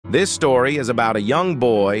This story is about a young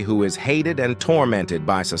boy who is hated and tormented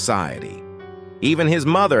by society. Even his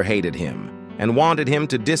mother hated him and wanted him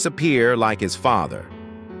to disappear like his father.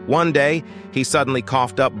 One day, he suddenly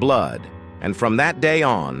coughed up blood, and from that day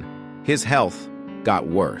on, his health got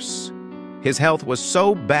worse. His health was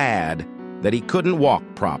so bad that he couldn't walk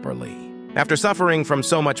properly. After suffering from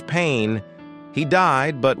so much pain, he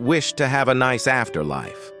died but wished to have a nice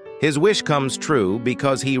afterlife. His wish comes true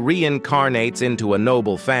because he reincarnates into a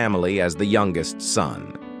noble family as the youngest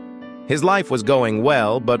son. His life was going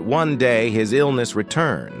well, but one day his illness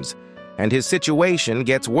returns, and his situation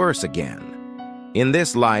gets worse again. In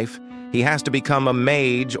this life, he has to become a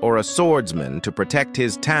mage or a swordsman to protect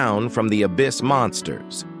his town from the abyss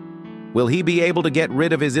monsters. Will he be able to get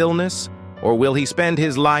rid of his illness, or will he spend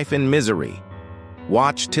his life in misery?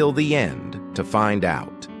 Watch till the end to find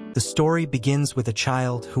out. The story begins with a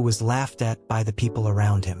child who was laughed at by the people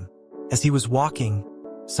around him. As he was walking,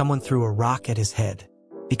 someone threw a rock at his head.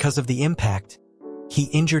 Because of the impact, he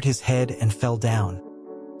injured his head and fell down,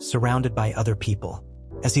 surrounded by other people.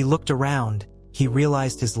 As he looked around, he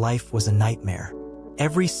realized his life was a nightmare.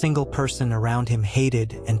 Every single person around him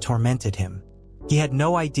hated and tormented him. He had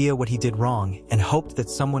no idea what he did wrong and hoped that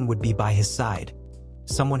someone would be by his side,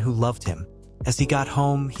 someone who loved him. As he got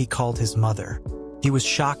home, he called his mother. He was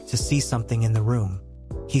shocked to see something in the room.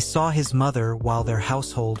 He saw his mother while their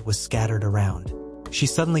household was scattered around. She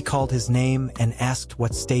suddenly called his name and asked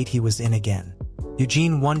what state he was in again.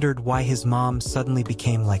 Eugene wondered why his mom suddenly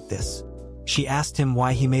became like this. She asked him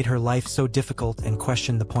why he made her life so difficult and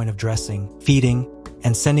questioned the point of dressing, feeding,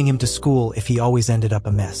 and sending him to school if he always ended up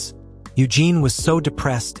a mess. Eugene was so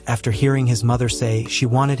depressed after hearing his mother say she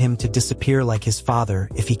wanted him to disappear like his father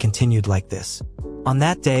if he continued like this. On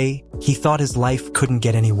that day, he thought his life couldn't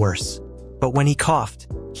get any worse. But when he coughed,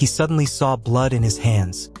 he suddenly saw blood in his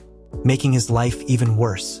hands, making his life even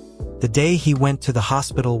worse. The day he went to the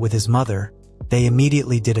hospital with his mother, they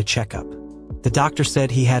immediately did a checkup. The doctor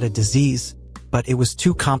said he had a disease, but it was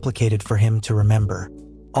too complicated for him to remember.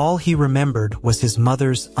 All he remembered was his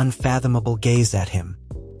mother's unfathomable gaze at him.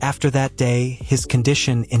 After that day, his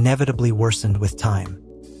condition inevitably worsened with time.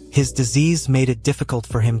 His disease made it difficult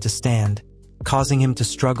for him to stand, causing him to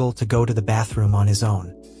struggle to go to the bathroom on his own.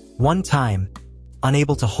 One time,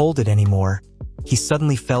 unable to hold it anymore, he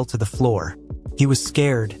suddenly fell to the floor. He was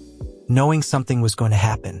scared, knowing something was going to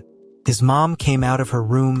happen. His mom came out of her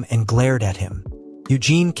room and glared at him.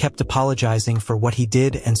 Eugene kept apologizing for what he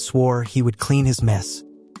did and swore he would clean his mess,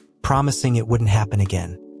 promising it wouldn't happen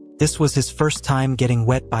again. This was his first time getting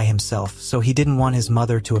wet by himself, so he didn't want his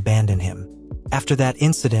mother to abandon him. After that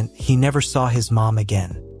incident, he never saw his mom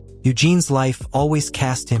again. Eugene's life always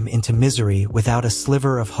cast him into misery without a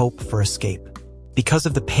sliver of hope for escape. Because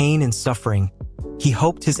of the pain and suffering, he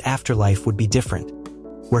hoped his afterlife would be different,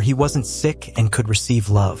 where he wasn't sick and could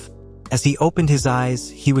receive love. As he opened his eyes,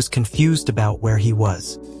 he was confused about where he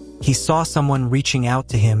was. He saw someone reaching out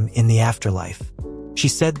to him in the afterlife. She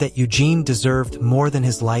said that Eugene deserved more than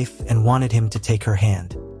his life and wanted him to take her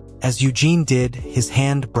hand. As Eugene did, his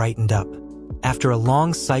hand brightened up. After a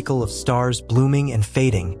long cycle of stars blooming and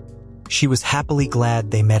fading, she was happily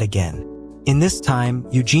glad they met again. In this time,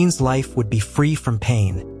 Eugene's life would be free from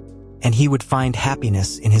pain, and he would find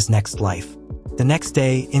happiness in his next life. The next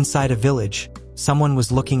day, inside a village, someone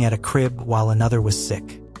was looking at a crib while another was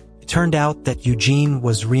sick. It turned out that Eugene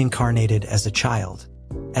was reincarnated as a child.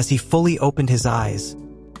 As he fully opened his eyes,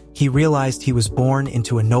 he realized he was born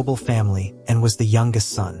into a noble family and was the youngest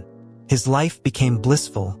son. His life became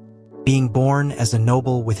blissful, being born as a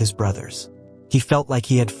noble with his brothers. He felt like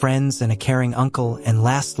he had friends and a caring uncle, and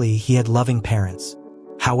lastly, he had loving parents.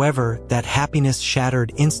 However, that happiness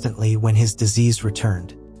shattered instantly when his disease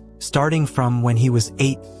returned. Starting from when he was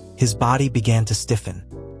 8, his body began to stiffen.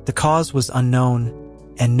 The cause was unknown,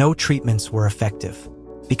 and no treatments were effective.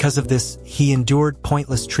 Because of this, he endured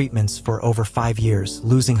pointless treatments for over 5 years,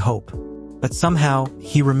 losing hope. But somehow,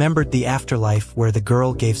 he remembered the afterlife where the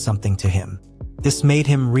girl gave something to him. This made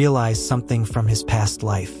him realize something from his past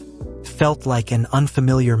life. It felt like an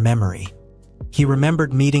unfamiliar memory. He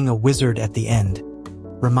remembered meeting a wizard at the end,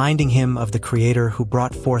 reminding him of the creator who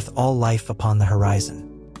brought forth all life upon the horizon.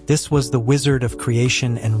 This was the Wizard of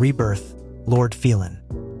Creation and Rebirth, Lord Felin.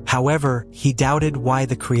 However, he doubted why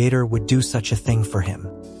the creator would do such a thing for him.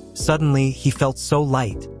 Suddenly, he felt so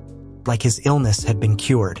light, like his illness had been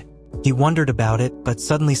cured. He wondered about it, but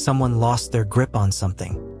suddenly someone lost their grip on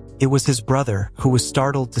something. It was his brother, who was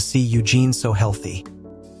startled to see Eugene so healthy.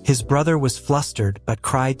 His brother was flustered but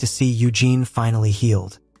cried to see Eugene finally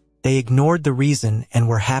healed. They ignored the reason and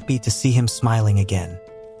were happy to see him smiling again.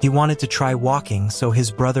 He wanted to try walking, so his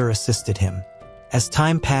brother assisted him. As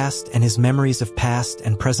time passed and his memories of past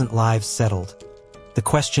and present lives settled, the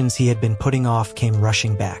questions he had been putting off came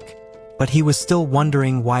rushing back. But he was still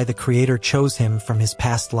wondering why the Creator chose him from his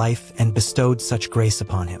past life and bestowed such grace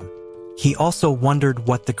upon him. He also wondered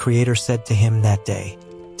what the Creator said to him that day.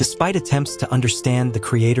 Despite attempts to understand the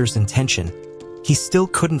Creator's intention, he still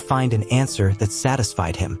couldn't find an answer that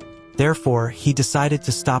satisfied him. Therefore, he decided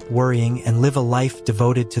to stop worrying and live a life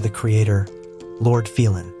devoted to the Creator, Lord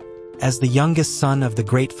Felin. As the youngest son of the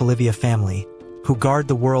great Felivia family, who guard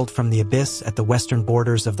the world from the abyss at the western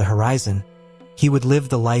borders of the horizon, he would live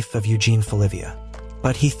the life of Eugene Felivia.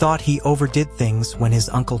 But he thought he overdid things when his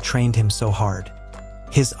uncle trained him so hard.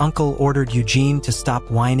 His uncle ordered Eugene to stop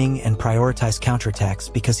whining and prioritize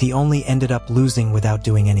counterattacks because he only ended up losing without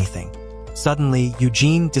doing anything. Suddenly,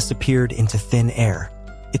 Eugene disappeared into thin air.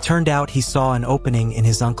 It turned out he saw an opening in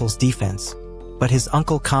his uncle's defense, but his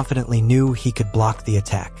uncle confidently knew he could block the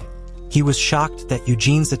attack. He was shocked that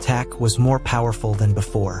Eugene's attack was more powerful than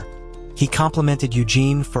before. He complimented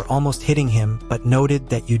Eugene for almost hitting him, but noted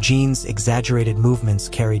that Eugene's exaggerated movements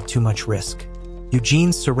carried too much risk.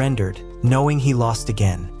 Eugene surrendered, knowing he lost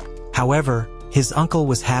again. However, his uncle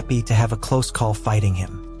was happy to have a close call fighting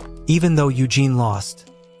him. Even though Eugene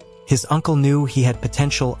lost, his uncle knew he had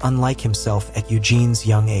potential unlike himself at Eugene's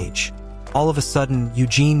young age. All of a sudden,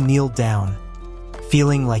 Eugene kneeled down,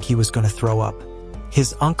 feeling like he was going to throw up.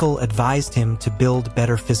 His uncle advised him to build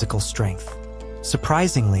better physical strength.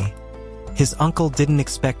 Surprisingly, his uncle didn't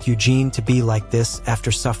expect Eugene to be like this after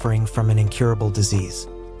suffering from an incurable disease.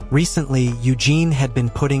 Recently, Eugene had been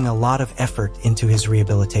putting a lot of effort into his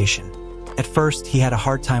rehabilitation. At first, he had a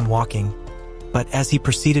hard time walking, but as he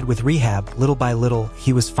proceeded with rehab, little by little,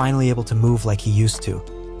 he was finally able to move like he used to.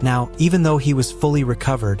 Now, even though he was fully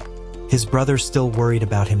recovered, his brother still worried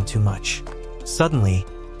about him too much. Suddenly,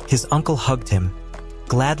 his uncle hugged him,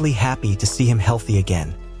 gladly happy to see him healthy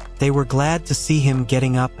again. They were glad to see him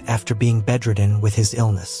getting up after being bedridden with his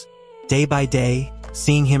illness. Day by day,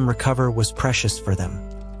 seeing him recover was precious for them.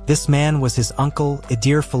 This man was his uncle,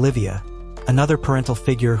 Eugene Felivia, another parental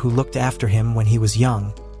figure who looked after him when he was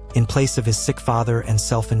young, in place of his sick father and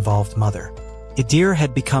self-involved mother. Eugene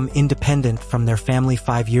had become independent from their family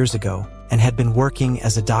 5 years ago and had been working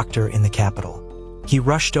as a doctor in the capital. He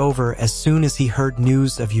rushed over as soon as he heard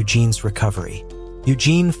news of Eugene's recovery.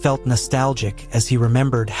 Eugene felt nostalgic as he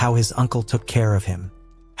remembered how his uncle took care of him.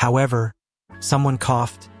 However, someone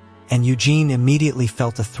coughed, and Eugene immediately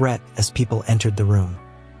felt a threat as people entered the room.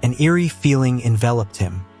 An eerie feeling enveloped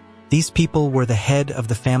him. These people were the head of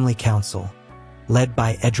the family council, led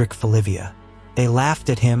by Eugene Felivia. They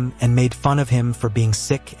laughed at him and made fun of him for being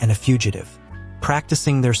sick and a fugitive.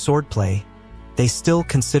 Practicing their swordplay, they still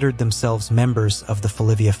considered themselves members of the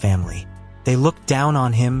Felivia family. They looked down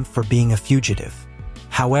on him for being a fugitive.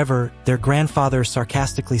 However, their grandfather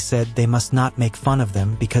sarcastically said they must not make fun of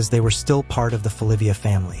them because they were still part of the Felivia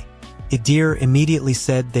family. Eugene immediately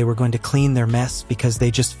said they were going to clean their mess because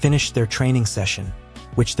they just finished their training session,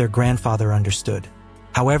 which their grandfather understood.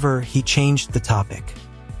 However, he changed the topic.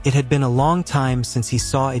 It had been a long time since he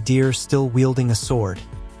saw Eugene still wielding a sword,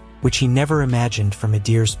 which he never imagined from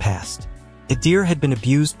Eugene's past. Eugene had been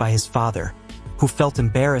abused by his father, who felt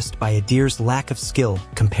embarrassed by Eugene's lack of skill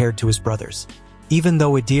compared to his brothers. Even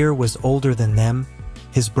though Eugene was older than them,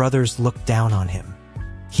 his brothers looked down on him.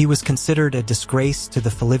 He was considered a disgrace to the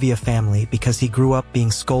Felivia family because he grew up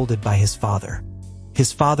being scolded by his father.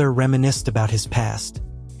 His father reminisced about his past,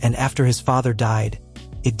 and after his father died,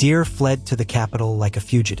 Eugene fled to the capital like a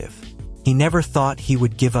fugitive. He never thought he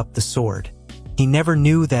would give up the sword. He never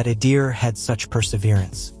knew that Eugene had such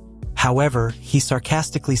perseverance. However, he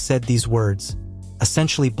sarcastically said these words,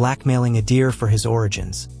 essentially blackmailing Eugene for his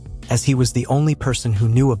origins, as he was the only person who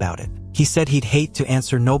knew about it. He said he'd hate to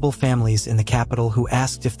answer noble families in the capital who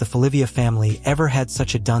asked if the Felivia family ever had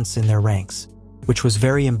such a dunce in their ranks, which was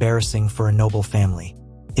very embarrassing for a noble family.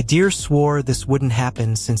 Eugene swore this wouldn't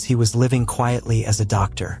happen since he was living quietly as a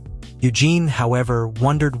doctor. Eugene, however,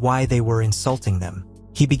 wondered why they were insulting them.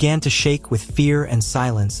 He began to shake with fear and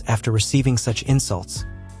silence after receiving such insults,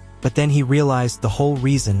 but then he realized the whole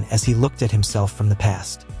reason as he looked at himself from the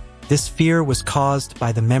past. This fear was caused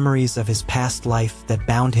by the memories of his past life that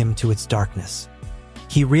bound him to its darkness.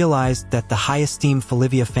 He realized that the high-esteemed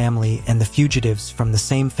Felivia family and the fugitives from the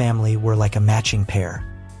same family were like a matching pair.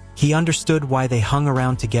 He understood why they hung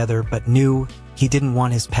around together but knew he didn't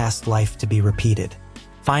want his past life to be repeated.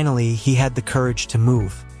 Finally, he had the courage to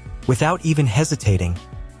move. Without even hesitating,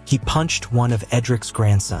 he punched one of Edric's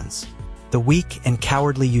grandsons. The weak and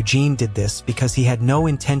cowardly Eugene did this because he had no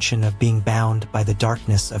intention of being bound by the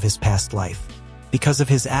darkness of his past life. Because of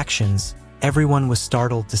his actions, everyone was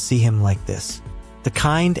startled to see him like this. The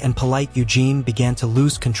kind and polite Eugene began to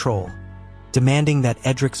lose control, demanding that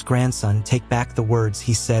Edric's grandson take back the words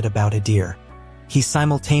he said about a deer. He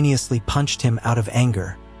simultaneously punched him out of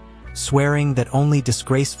anger, swearing that only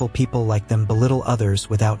disgraceful people like them belittle others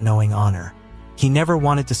without knowing honor. He never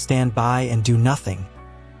wanted to stand by and do nothing,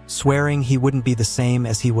 swearing he wouldn't be the same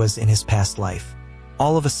as he was in his past life.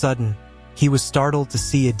 All of a sudden, he was startled to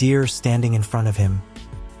see a deer standing in front of him,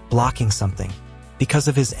 blocking something. Because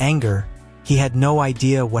of his anger, he had no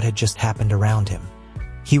idea what had just happened around him.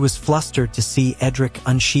 He was flustered to see Edric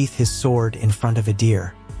unsheath his sword in front of a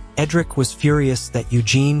deer. Edric was furious that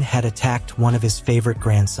Eugene had attacked one of his favorite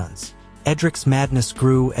grandsons. Edric's madness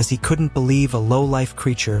grew as he couldn't believe a low-life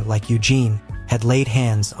creature like Eugene had laid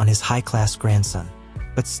hands on his high-class grandson.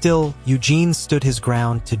 But still, Eugene stood his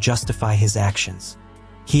ground to justify his actions.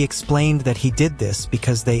 He explained that he did this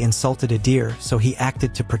because they insulted a deer, so he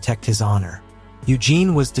acted to protect his honor.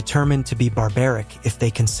 Eugene was determined to be barbaric if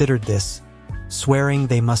they considered this, swearing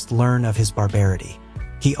they must learn of his barbarity.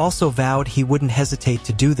 He also vowed he wouldn't hesitate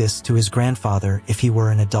to do this to his grandfather if he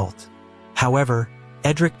were an adult. However,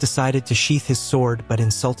 Edric decided to sheath his sword but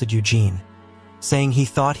insulted Eugene, saying he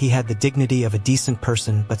thought he had the dignity of a decent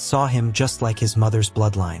person but saw him just like his mother's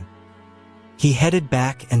bloodline. He headed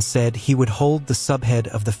back and said he would hold the subhead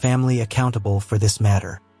of the family accountable for this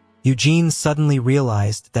matter. Eugene suddenly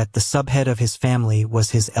realized that the subhead of his family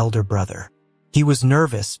was his elder brother. He was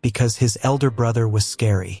nervous because his elder brother was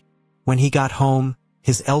scary. When he got home,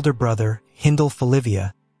 his elder brother, Eugene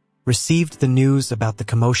Felivia, received the news about the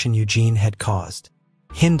commotion Eugene had caused.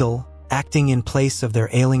 Eugene, acting in place of their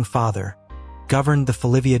ailing father, governed the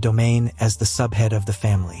Felivia domain as the subhead of the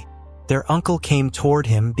family. Their uncle came toward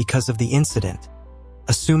him because of the incident,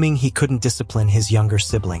 assuming he couldn't discipline his younger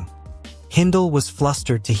sibling. Eugene was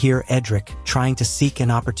flustered to hear Edric trying to seek an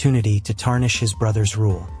opportunity to tarnish his brother's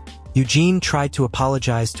rule. Eugene tried to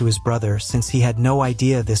apologize to his brother since he had no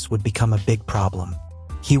idea this would become a big problem.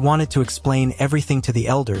 He wanted to explain everything to the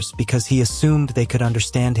elders because he assumed they could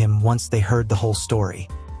understand him once they heard the whole story.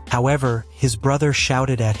 However, his brother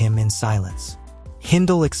shouted at him in silence.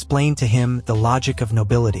 Eugene explained to him the logic of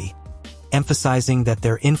nobility, emphasizing that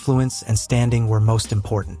their influence and standing were most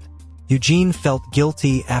important. Eugene felt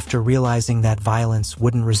guilty after realizing that violence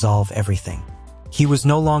wouldn't resolve everything. He was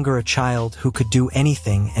no longer a child who could do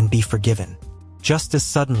anything and be forgiven. Just as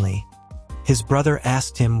suddenly, his brother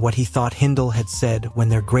asked him what he thought Eugene had said when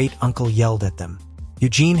their great-uncle yelled at them.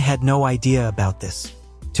 Eugene had no idea about this.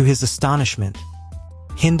 To his astonishment,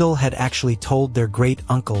 Eugene had actually told their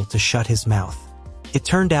great-uncle to shut his mouth. It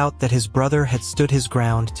turned out that his brother had stood his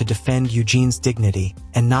ground to defend Eugene's dignity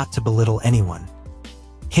and not to belittle anyone.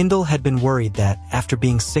 Eugene had been worried that, after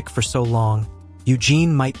being sick for so long,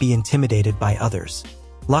 Eugene might be intimidated by others.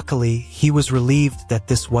 Luckily, he was relieved that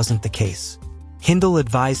this wasn't the case. Eugene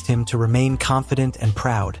advised him to remain confident and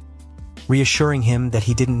proud, reassuring him that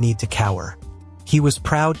he didn't need to cower. He was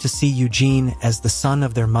proud to see Eugene as the son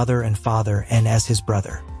of their mother and father and as his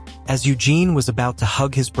brother. As Eugene was about to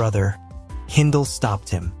hug his brother, Eugene stopped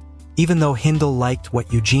him. Even though Eugene liked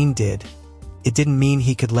what Eugene did, it didn't mean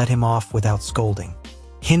he could let him off without scolding.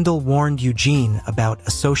 Eugene warned Eugene about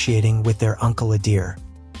associating with their uncle Adir.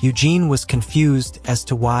 Eugene was confused as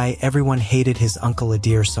to why everyone hated his uncle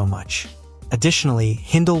Adir so much. Additionally,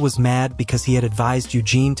 Eugene was mad because he had advised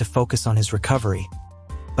Eugene to focus on his recovery,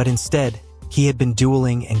 but instead, he had been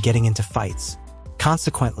dueling and getting into fights.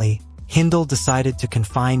 Consequently, Eugene decided to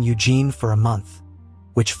confine Eugene for a month,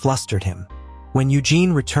 which flustered him. When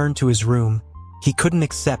Eugene returned to his room, he couldn't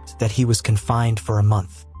accept that he was confined for a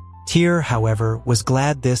month. Tyr, however, was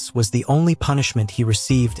glad this was the only punishment he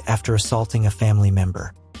received after assaulting a family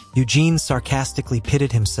member. Eugene sarcastically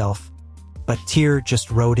pitted himself, but Tyr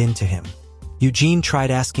just rode into him. Eugene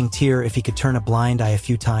tried asking Tyr if he could turn a blind eye a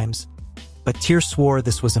few times, but Tyr swore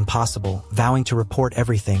this was impossible, vowing to report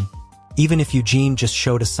everything, even if Eugene just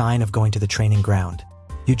showed a sign of going to the training ground.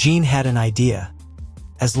 Eugene had an idea.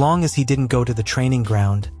 As long as he didn't go to the training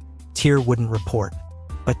ground, Tyr wouldn't report.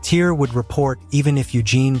 But Tyr would report even if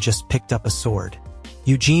Eugene just picked up a sword.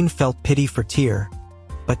 Eugene felt pity for Tyr,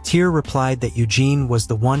 but Tyr replied that Eugene was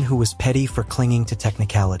the one who was petty for clinging to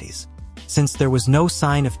technicalities. Since there was no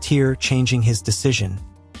sign of Tyr changing his decision,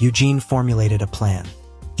 Eugene formulated a plan.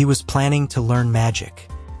 He was planning to learn magic.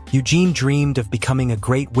 Eugene dreamed of becoming a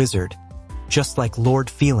great wizard, just like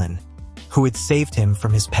Lord Felin, who had saved him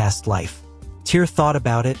from his past life. Tyr thought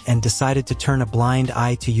about it and decided to turn a blind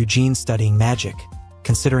eye to Eugene studying magic,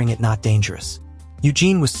 considering it not dangerous.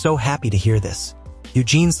 Eugene was so happy to hear this.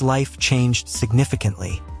 Eugene's life changed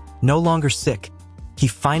significantly. No longer sick, he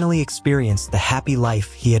finally experienced the happy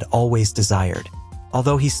life he had always desired.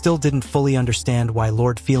 Although he still didn't fully understand why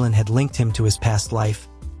Lord Felin had linked him to his past life,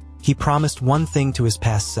 he promised one thing to his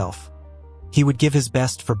past self. He would give his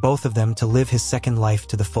best for both of them to live his second life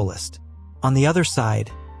to the fullest. On the other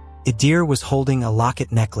side, Idir was holding a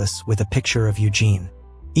locket necklace with a picture of Eugene.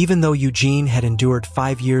 Even though Eugene had endured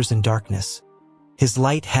 5 years in darkness, his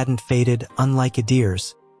light hadn't faded, unlike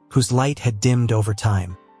Idir's, whose light had dimmed over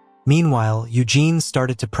time. Meanwhile, Eugene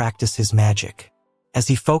started to practice his magic. As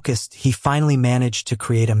he focused, he finally managed to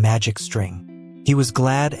create a magic string. He was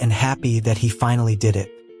glad and happy that he finally did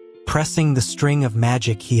it. Pressing the string of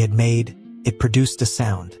magic he had made, it produced a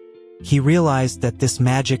sound. He realized that this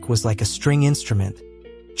magic was like a string instrument,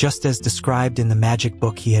 just as described in the magic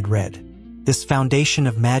book he had read. This foundation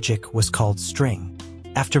of magic was called string.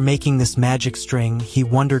 After making this magic string, he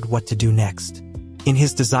wondered what to do next. In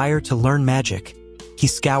his desire to learn magic, he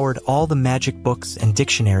scoured all the magic books and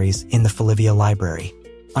dictionaries in the Felivia library.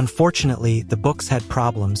 Unfortunately, the books had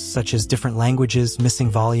problems such as different languages, missing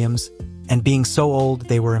volumes, and being so old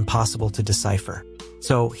they were impossible to decipher.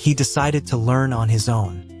 So he decided to learn on his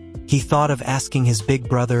own. He thought of asking his big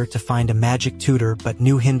brother to find a magic tutor, but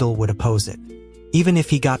knew Hindle would oppose it. Even if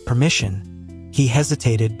he got permission, he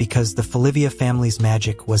hesitated because the Felivia family's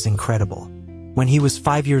magic was incredible. When he was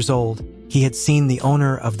 5 years old, he had seen the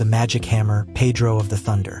owner of the magic hammer, Pedro of the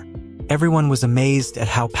Thunder. Everyone was amazed at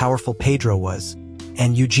how powerful Pedro was,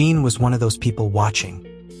 and Eugene was one of those people watching.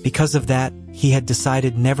 Because of that, he had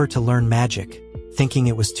decided never to learn magic, thinking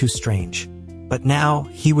it was too strange. But now,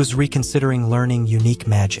 he was reconsidering learning unique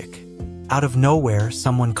magic. Out of nowhere,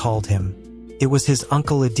 someone called him. It was his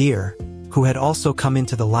uncle Idir, who had also come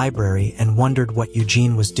into the library and wondered what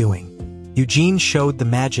Eugene was doing. Eugene showed the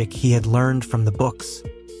magic he had learned from the books,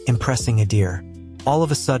 impressing Idir. All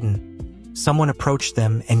of a sudden, someone approached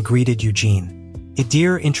them and greeted Eugene.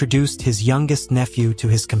 Idir introduced his youngest nephew to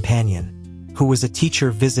his companion, who was a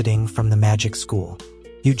teacher visiting from the magic school.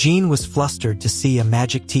 Eugene was flustered to see a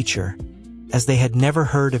magic teacher, as they had never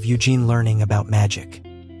heard of Eugene learning about magic.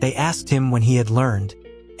 They asked him when he had learned,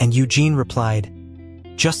 and Eugene replied,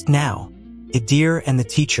 "Just now." Idir and the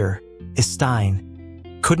teacher,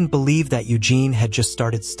 Stein, couldn't believe that Eugene had just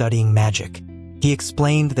started studying magic. He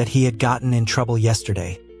explained that he had gotten in trouble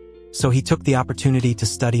yesterday, so he took the opportunity to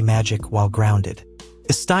study magic while grounded.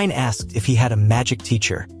 Stein asked if he had a magic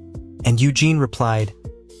teacher, and Eugene replied,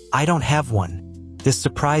 "I don't have one." This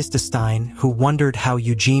surprised Stein, who wondered how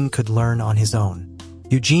Eugene could learn on his own.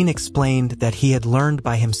 Eugene explained that he had learned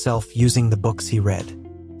by himself using the books he read.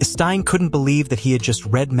 Stein couldn't believe that he had just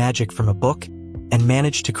read magic from a book and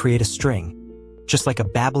managed to create a string, just like a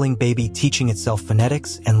babbling baby teaching itself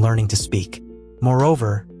phonetics and learning to speak.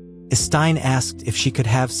 Moreover, Stein asked if she could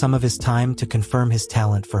have some of his time to confirm his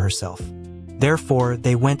talent for herself. Therefore,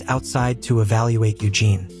 they went outside to evaluate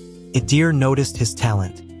Eugene. Idir noticed his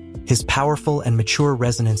talent, his powerful and mature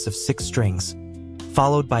resonance of 6 strings,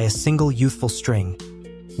 followed by a single youthful string,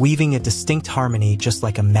 weaving a distinct harmony just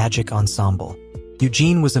like a magic ensemble.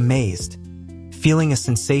 Eugene was amazed, feeling a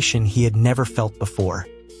sensation he had never felt before.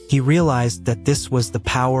 He realized that this was the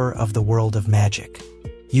power of the world of magic.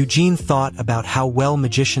 Eugene thought about how well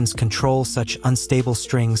magicians control such unstable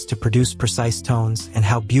strings to produce precise tones and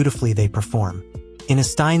how beautifully they perform. In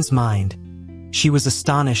Stein's mind, she was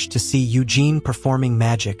astonished to see Eugene performing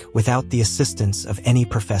magic without the assistance of any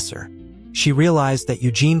professor. She realized that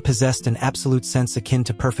Eugene possessed an absolute sense akin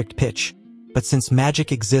to perfect pitch, but since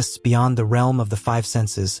magic exists beyond the realm of the 5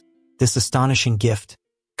 senses, this astonishing gift,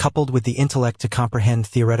 coupled with the intellect to comprehend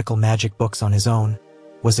theoretical magic books on his own,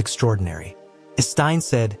 was extraordinary. Stein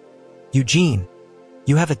said, "Eugene,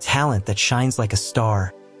 you have a talent that shines like a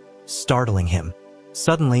star," startling him.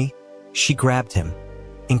 Suddenly, she grabbed him,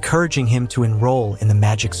 encouraging him to enroll in the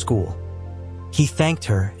magic school. He thanked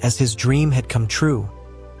her as his dream had come true,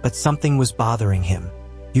 but something was bothering him.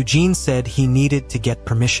 Eugene said he needed to get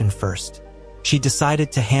permission first. She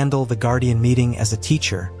decided to handle the guardian meeting as a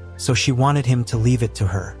teacher, so she wanted him to leave it to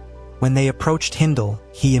her. When they approached Hindle,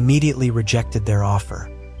 he immediately rejected their offer.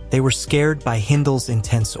 They were scared by Hindle's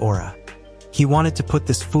intense aura. He wanted to put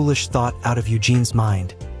this foolish thought out of Eugene's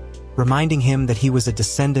mind, reminding him that he was a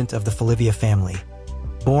descendant of the Felivia family,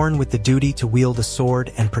 born with the duty to wield a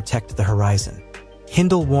sword and protect the horizon.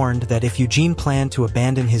 Hindle warned that if Eugene planned to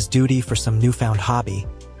abandon his duty for some newfound hobby,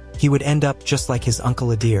 he would end up just like his uncle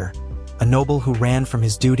Idir, a noble who ran from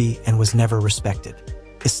his duty and was never respected.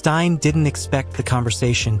 Stein didn't expect the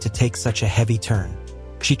conversation to take such a heavy turn.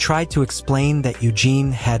 She tried to explain that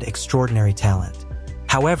Eugene had extraordinary talent.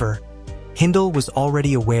 However, Hindle was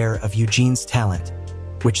already aware of Eugene's talent,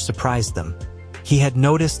 which surprised them. He had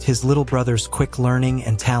noticed his little brother's quick learning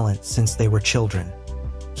and talent since they were children.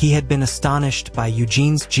 He had been astonished by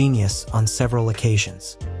Eugene's genius on several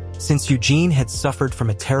occasions. Since Eugene had suffered from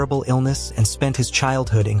a terrible illness and spent his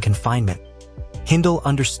childhood in confinement, Hindle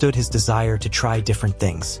understood his desire to try different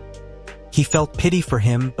things. He felt pity for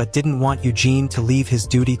him but didn't want Eugene to leave his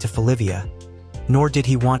duty to Felivia, nor did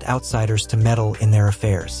he want outsiders to meddle in their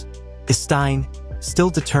affairs. Stein, still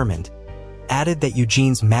determined, added that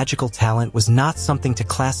Eugene's magical talent was not something to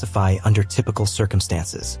classify under typical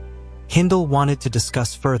circumstances. Hindle wanted to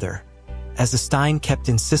discuss further, as Stein kept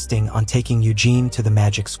insisting on taking Eugene to the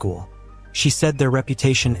magic school. She said their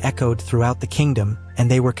reputation echoed throughout the kingdom,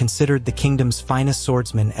 and they were considered the kingdom's finest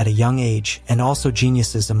swordsmen at a young age and also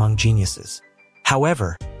geniuses among geniuses.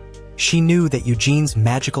 However, she knew that Eugene's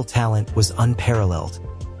magical talent was unparalleled.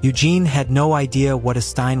 Eugene had no idea what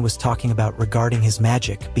Stein was talking about regarding his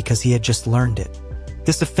magic because he had just learned it.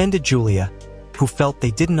 This offended Julia, who felt they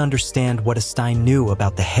didn't understand what Stein knew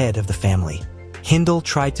about the head of the family. Hindle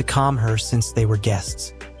tried to calm her since they were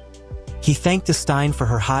guests. He thanked Stein for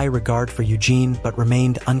her high regard for Eugene but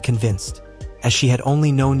remained unconvinced, as she had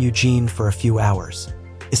only known Eugene for a few hours.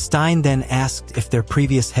 Stein then asked if their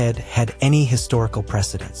previous head had any historical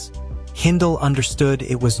precedence. Hindle understood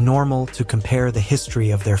it was normal to compare the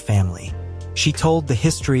history of their family. She told the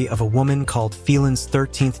history of a woman called Felin's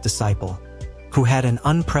 13th disciple, who had an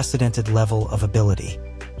unprecedented level of ability.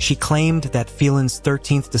 She claimed that Felin's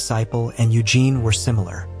 13th disciple and Eugene were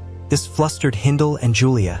similar. This flustered Hindle and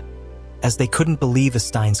Julia, as they couldn't believe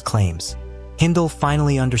Stein's claims. Hindle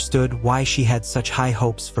finally understood why she had such high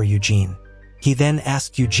hopes for Eugene. He then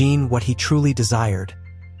asked Eugene what he truly desired,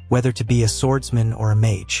 whether to be a swordsman or a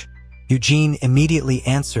mage. Eugene immediately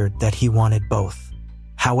answered that he wanted both.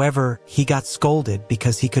 However, he got scolded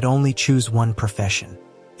because he could only choose one profession.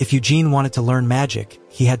 If Eugene wanted to learn magic,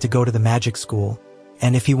 he had to go to the magic school,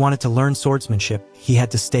 and if he wanted to learn swordsmanship, he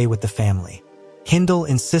had to stay with the family. Hindle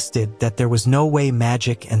insisted that there was no way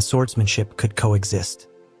magic and swordsmanship could coexist.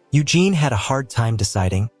 Eugene had a hard time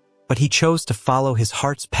deciding, but he chose to follow his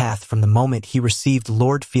heart's path from the moment he received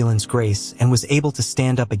Lord Felin's grace and was able to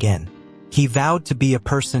stand up again. He vowed to be a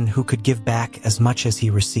person who could give back as much as he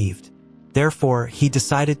received. Therefore, he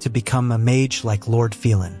decided to become a mage like Lord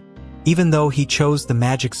Felin. Even though he chose the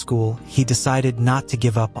magic school, he decided not to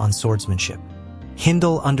give up on swordsmanship.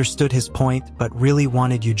 Hindle understood his point but really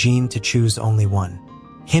wanted Eugene to choose only one.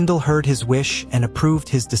 Hindle heard his wish and approved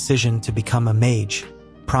his decision to become a mage,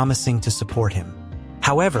 promising to support him.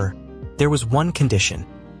 However, there was one condition.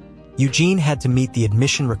 Eugene had to meet the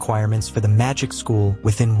admission requirements for the magic school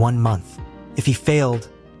within 1 month. If he failed,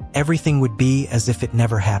 everything would be as if it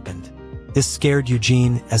never happened. This scared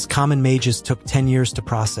Eugene, as common mages took 10 years to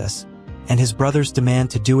process, and his brother's demand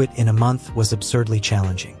to do it in a month was absurdly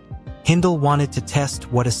challenging. Hindle wanted to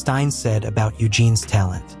test what Stein said about Eugene's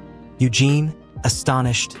talent. Eugene,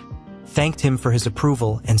 astonished, thanked him for his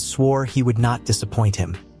approval and swore he would not disappoint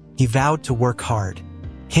him. He vowed to work hard.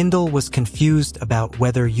 Hindle was confused about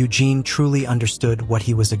whether Eugene truly understood what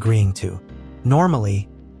he was agreeing to. Normally,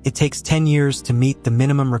 it takes 10 years to meet the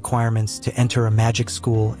minimum requirements to enter a magic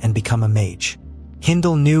school and become a mage.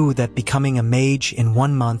 Hindle knew that becoming a mage in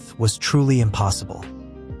 1 month was truly impossible.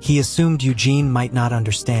 He assumed Eugene might not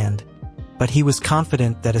understand, but he was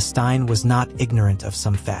confident that Stein was not ignorant of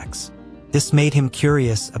some facts. This made him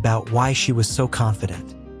curious about why she was so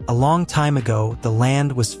confident. A long time ago, the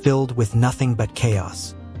land was filled with nothing but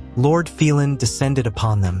chaos. Lord Felin descended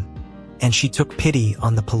upon them, and she took pity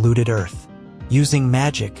on the polluted earth. Using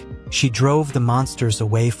magic, she drove the monsters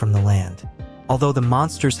away from the land. Although the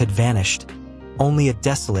monsters had vanished, only a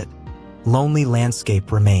desolate, lonely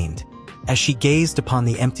landscape remained. As she gazed upon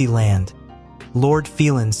the empty land, Lord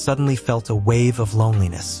Felin suddenly felt a wave of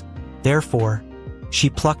loneliness. Therefore, she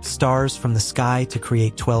plucked stars from the sky to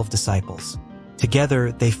create 12 disciples.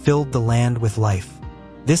 Together, they filled the land with life.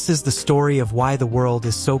 This is the story of why the world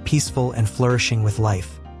is so peaceful and flourishing with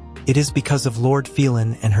life. It is because of Lord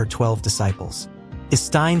Felin and her 12 disciples.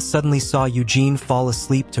 Stein suddenly saw Eugene fall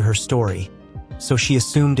asleep to her story, so she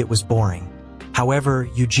assumed it was boring. However,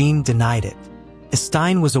 Eugene denied it.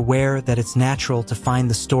 Stein was aware that it's natural to find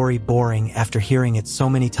the story boring after hearing it so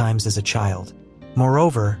many times as a child.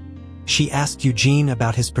 Moreover, she asked Eugene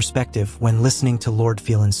about his perspective when listening to Lord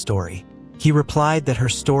Felin's story. He replied that her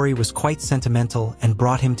story was quite sentimental and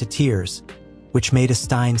brought him to tears, which made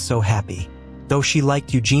Stein so happy. Though she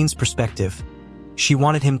liked Eugene's perspective, she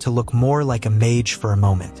wanted him to look more like a mage for a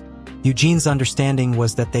moment. Eugene's understanding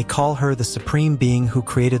was that they call her the supreme being who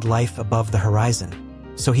created life above the horizon,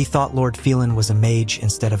 so he thought Lord Felin was a mage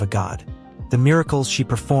instead of a god. The miracles she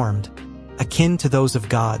performed, akin to those of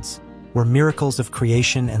gods, were miracles of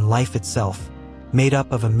creation and life itself, made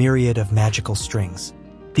up of a myriad of magical strings.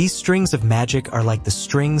 These strings of magic are like the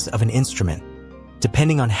strings of an instrument.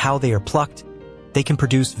 Depending on how they are plucked, they can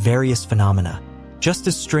produce various phenomena. Just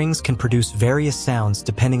as strings can produce various sounds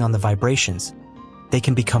depending on the vibrations, they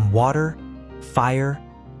can become water, fire,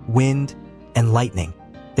 wind, and lightning.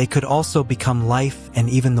 They could also become life and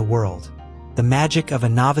even the world. The magic of a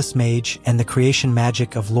novice mage and the creation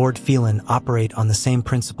magic of Lord Felin operate on the same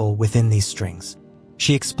principle within these strings.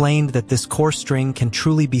 She explained that this core string can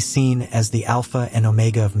truly be seen as the alpha and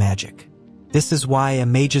omega of magic. This is why a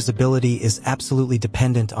mage's ability is absolutely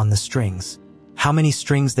dependent on the strings, how many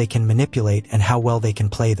strings they can manipulate and how well they can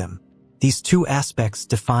play them. These two aspects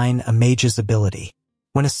define a mage's ability.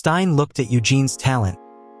 When Stein looked at Eugene's talent,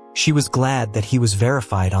 she was glad that he was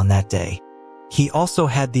verified on that day. He also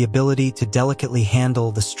had the ability to delicately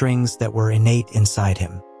handle the strings that were innate inside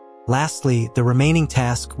him. Lastly, the remaining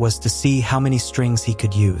task was to see how many strings he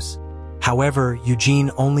could use. However,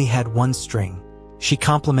 Eugene only had one string. She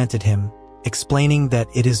complimented him, explaining that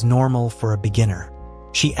it is normal for a beginner.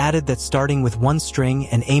 She added that starting with one string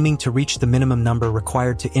and aiming to reach the minimum number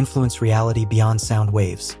required to influence reality beyond sound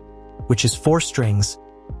waves, which is 4 strings,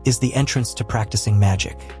 is the entrance to practicing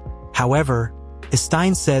magic. However,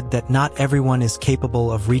 Stein said that not everyone is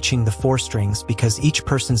capable of reaching the 4 strings because each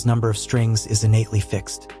person's number of strings is innately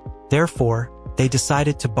fixed. Therefore, they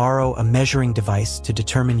decided to borrow a measuring device to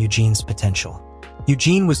determine Eugene's potential.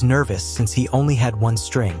 Eugene was nervous since he only had one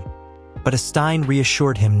string, but Stein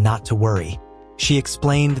reassured him not to worry. She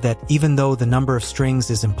explained that even though the number of strings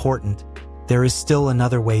is important, there is still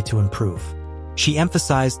another way to improve. She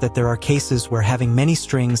emphasized that there are cases where having many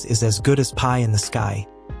strings is as good as pie in the sky,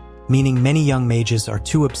 meaning many young mages are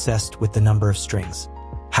too obsessed with the number of strings.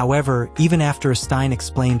 However, even after Stein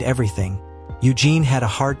explained everything, Eugene had a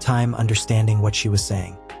hard time understanding what she was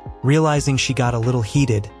saying. Realizing she got a little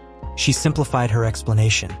heated, she simplified her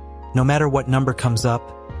explanation. No matter what number comes up,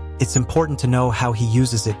 it's important to know how he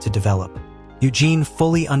uses it to develop. Eugene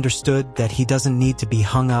fully understood that he doesn't need to be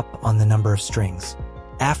hung up on the number of strings.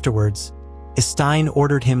 Afterwards, Stein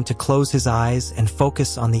ordered him to close his eyes and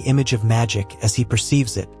focus on the image of magic as he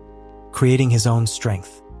perceives it, creating his own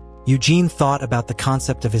strength. Eugene thought about the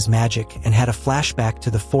concept of his magic and had a flashback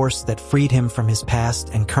to the force that freed him from his past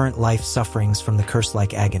and current life sufferings from the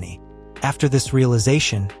curse-like agony. After this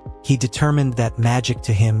realization, he determined that magic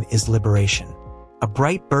to him is liberation. A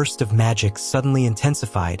bright burst of magic suddenly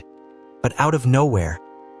intensified, but out of nowhere,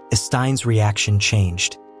 Stein's reaction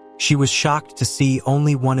changed. She was shocked to see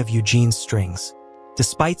only one of Eugene's strings.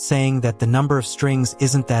 Despite saying that the number of strings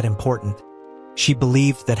isn't that important, she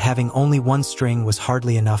believed that having only one string was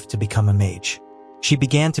hardly enough to become a mage. She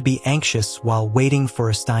began to be anxious while waiting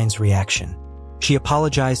for Stein's reaction. She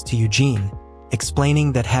apologized to Eugene,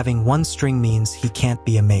 explaining that having one string means he can't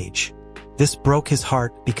be a mage. This broke his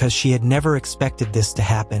heart because she had never expected this to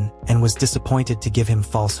happen and was disappointed to give him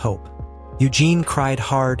false hope. Eugene cried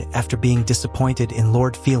hard after being disappointed in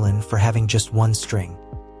Lord Felin for having just one string.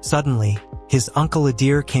 Suddenly, his uncle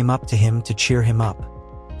Adir came up to him to cheer him up.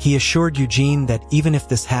 He assured Eugene that even if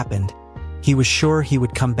this happened, he was sure he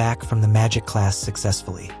would come back from the magic class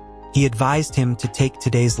successfully. He advised him to take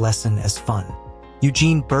today's lesson as fun.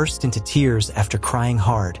 Eugene burst into tears after crying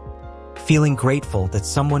hard, feeling grateful that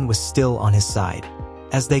someone was still on his side.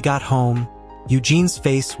 As they got home, Eugene's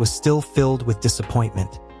face was still filled with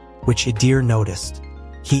disappointment, which Adir noticed.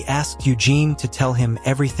 He asked Eugene to tell him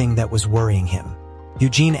everything that was worrying him.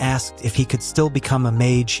 Eugene asked if he could still become a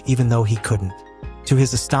mage even though he couldn't. To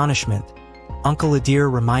his astonishment, Uncle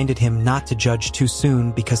Adir reminded him not to judge too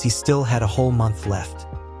soon because he still had a whole month left.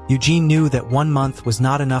 Eugene knew that 1 month was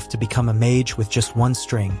not enough to become a mage with just one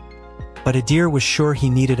string, but Adir was sure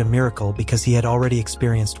he needed a miracle because he had already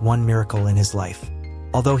experienced one miracle in his life.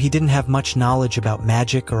 Although he didn't have much knowledge about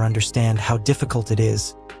magic or understand how difficult it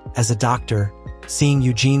is, as a doctor, seeing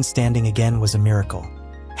Eugene standing again was a miracle.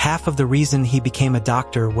 Half of the reason he became a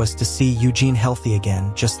doctor was to see Eugene healthy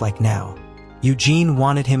again, just like now. Eugene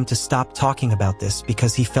wanted him to stop talking about this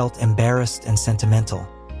because he felt embarrassed and sentimental.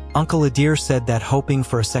 Uncle Adir said that hoping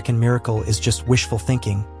for a second miracle is just wishful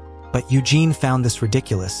thinking, but Eugene found this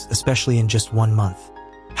ridiculous, especially in just 1 month.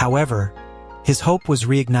 However, his hope was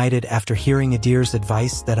reignited after hearing Adir's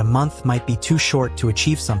advice that a month might be too short to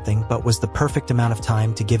achieve something but was the perfect amount of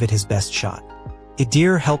time to give it his best shot.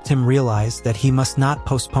 Adir helped him realize that he must not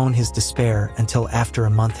postpone his despair until after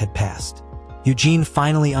a month had passed. Eugene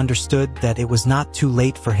finally understood that it was not too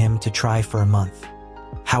late for him to try for a month.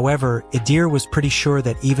 However, Adir was pretty sure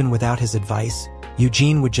that even without his advice,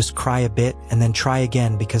 Eugene would just cry a bit and then try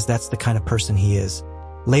again because that's the kind of person he is.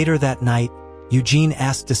 Later that night, Eugene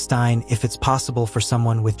asked Stein if it's possible for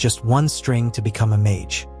someone with just one string to become a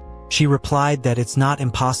mage. She replied that it's not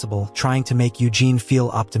impossible, trying to make Eugene feel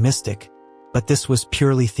optimistic, but this was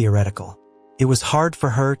purely theoretical. It was hard for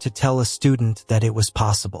her to tell a student that it was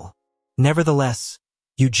possible. Nevertheless,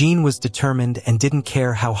 Eugene was determined and didn't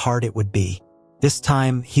care how hard it would be. This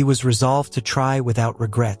time, he was resolved to try without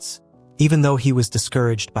regrets, even though he was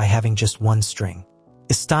discouraged by having just one string.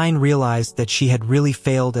 Stein realized that she had really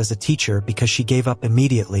failed as a teacher because she gave up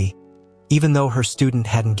immediately, even though her student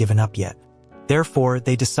hadn't given up yet. Therefore,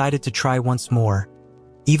 they decided to try once more,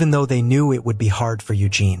 even though they knew it would be hard for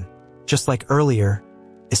Eugene. Just like earlier,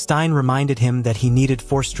 Stein reminded him that he needed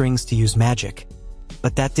 4 strings to use magic,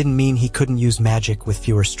 but that didn't mean he couldn't use magic with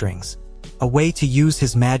fewer strings. A way to use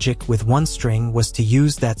his magic with 1 string was to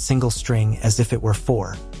use that single string as if it were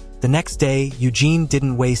 4. The next day, Eugene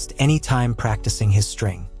didn't waste any time practicing his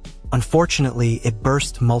string. Unfortunately, it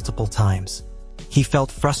burst multiple times. He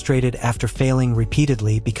felt frustrated after failing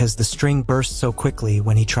repeatedly because the string burst so quickly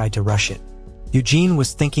when he tried to rush it. Eugene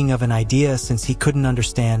was thinking of an idea since he couldn't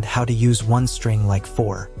understand how to use 1 string like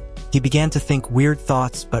 4. He began to think weird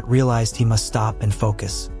thoughts but realized he must stop and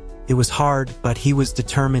focus. It was hard, but he was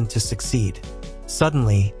determined to succeed.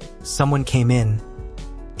 Suddenly, someone came in.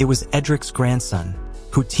 It was Edric's grandson,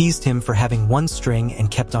 who teased him for having 1 string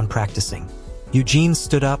and kept on practicing. Eugene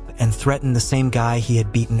stood up and threatened the same guy he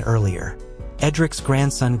had beaten earlier. Edric's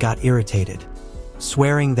grandson got irritated,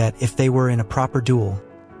 swearing that if they were in a proper duel,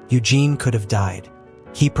 Eugene could have died.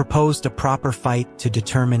 He proposed a proper fight to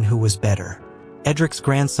determine who was better. Edric's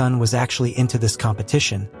grandson was actually into this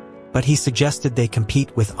competition, but he suggested they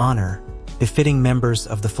compete with honor, befitting members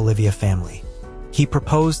of the Felivia family. He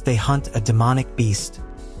proposed they hunt a demonic beast,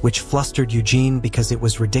 which flustered Eugene because it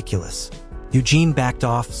was ridiculous. Eugene backed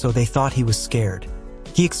off, so they thought he was scared.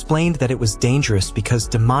 He explained that it was dangerous because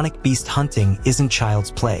demonic beast hunting isn't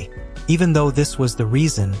child's play. Even though this was the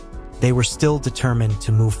reason, they were still determined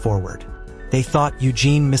to move forward. They thought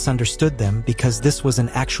Eugene misunderstood them because this was an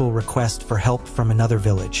actual request for help from another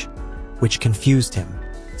village, which confused him.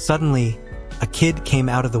 Suddenly, a kid came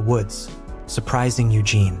out of the woods, surprising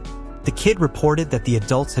Eugene. The kid reported that the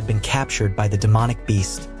adults had been captured by the demonic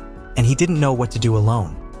beast, and he didn't know what to do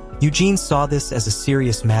alone. Eugene saw this as a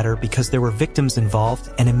serious matter because there were victims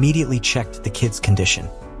involved and immediately checked the kid's condition.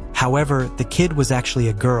 However, the kid was actually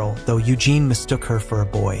a girl, though Eugene mistook her for a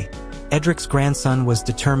boy. Edric's grandson was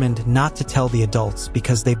determined not to tell the adults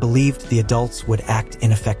because they believed the adults would act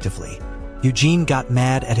ineffectively. Eugene got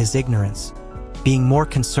mad at his ignorance, being more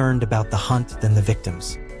concerned about the hunt than the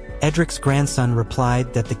victims. Edric's grandson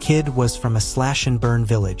replied that the kid was from a slash-and-burn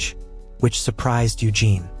village, which surprised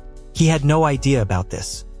Eugene. He had no idea about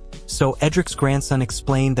this. So Edric's grandson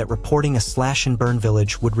explained that reporting a slash-and-burn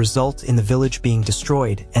village would result in the village being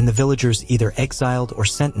destroyed and the villagers either exiled or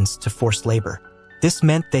sentenced to forced labor. This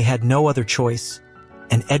meant they had no other choice,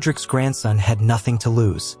 and Edric's grandson had nothing to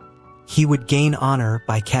lose. He would gain honor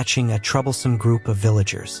by catching a troublesome group of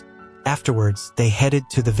villagers. Afterwards, they headed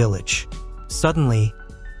to the village. Suddenly,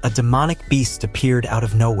 a demonic beast appeared out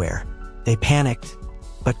of nowhere. They panicked,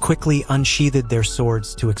 but quickly unsheathed their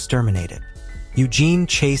swords to exterminate it. Eugene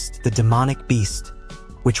chased the demonic beast,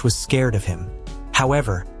 which was scared of him.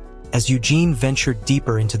 However, as Eugene ventured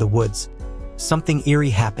deeper into the woods, something eerie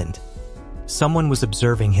happened. Someone was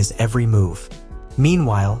observing his every move.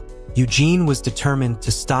 Meanwhile, Eugene was determined to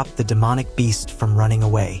stop the demonic beast from running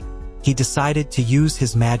away. He decided to use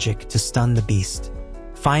his magic to stun the beast.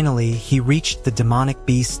 Finally, he reached the demonic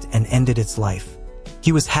beast and ended its life.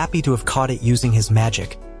 He was happy to have caught it using his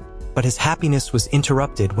magic, but his happiness was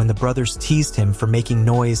interrupted when the brothers teased him for making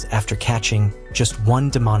noise after catching just one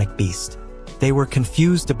demonic beast. They were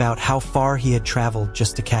confused about how far he had traveled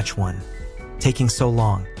just to catch one, taking so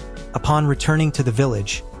long. Upon returning to the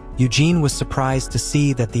village, Eugene was surprised to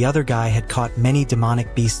see that the other guy had caught many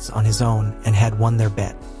demonic beasts on his own and had won their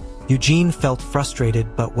bet. Eugene felt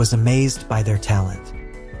frustrated but was amazed by their talent.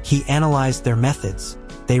 He analyzed their methods.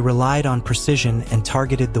 They relied on precision and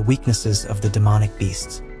targeted the weaknesses of the demonic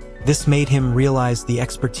beasts. This made him realize the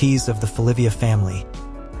expertise of the Felivia family,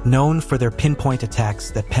 known for their pinpoint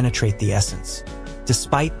attacks that penetrate the essence.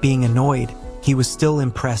 Despite being annoyed, he was still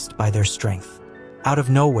impressed by their strength. Out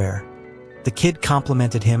of nowhere, the kid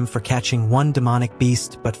complimented him for catching one demonic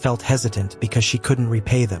beast but felt hesitant because she couldn't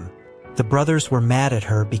repay them. The brothers were mad at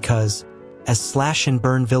her because, as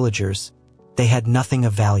slash-and-burn villagers, they had nothing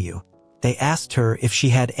of value. They asked her if she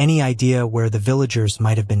had any idea where the villagers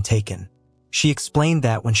might have been taken. She explained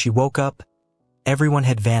that when she woke up, everyone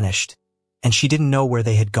had vanished, and she didn't know where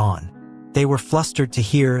they had gone. They were flustered to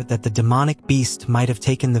hear that the demonic beast might have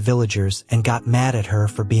taken the villagers and got mad at her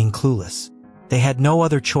for being clueless. They had no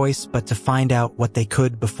other choice but to find out what they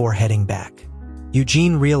could before heading back.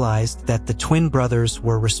 Eugene realized that the twin brothers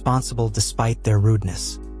were responsible despite their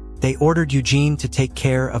rudeness. They ordered Eugene to take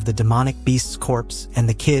care of the demonic beast's corpse and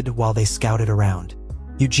the kid while they scouted around.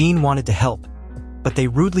 Eugene wanted to help, but they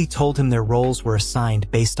rudely told him their roles were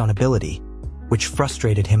assigned based on ability, which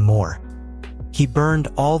frustrated him more. He burned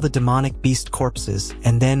all the demonic beast corpses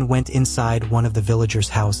and then went inside one of the villagers'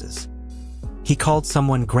 houses. He called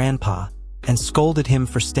someone Grandpa and scolded him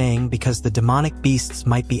for staying because the demonic beasts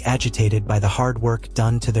might be agitated by the hard work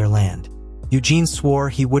done to their land. Eugene swore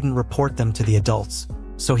he wouldn't report them to the adults,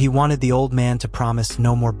 so he wanted the old man to promise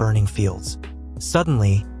no more burning fields.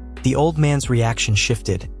 Suddenly, the old man's reaction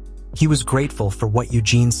shifted. He was grateful for what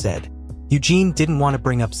Eugene said. Eugene didn't want to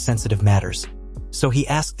bring up sensitive matters, so he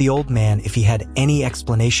asked the old man if he had any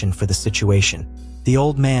explanation for the situation. The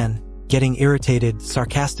old man, getting irritated,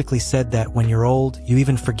 sarcastically said that when you're old, you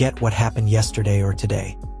even forget what happened yesterday or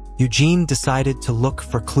today. Eugene decided to look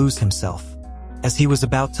for clues himself. As he was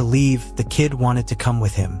about to leave, the kid wanted to come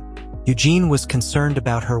with him. Eugene was concerned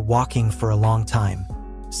about her walking for a long time.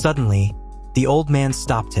 Suddenly, the old man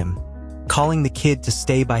stopped him, calling the kid to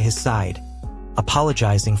stay by his side,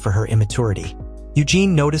 apologizing for her immaturity.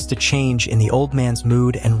 Eugene noticed a change in the old man's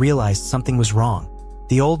mood and realized something was wrong.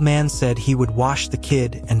 The old man said he would wash the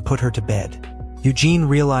kid and put her to bed. Eugene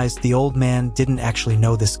realized the old man didn't actually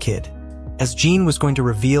know this kid. As Jean was going to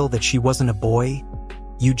reveal that she wasn't a boy,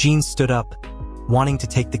 Eugene stood up, wanting to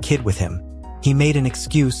take the kid with him. He made an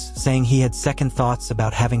excuse, saying he had second thoughts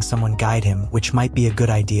about having someone guide him, which might be a good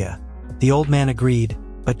idea. The old man agreed,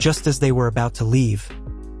 but just as they were about to leave,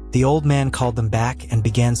 the old man called them back and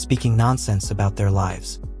began speaking nonsense about their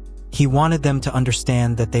lives. He wanted them to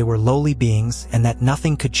understand that they were lowly beings and that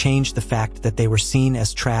nothing could change the fact that they were seen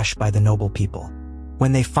as trash by the noble people.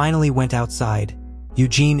 When they finally went outside,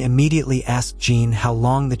 Eugene immediately asked Jean how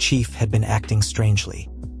long the chief had been acting strangely.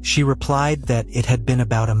 She replied that it had been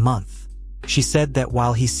about a month. She said that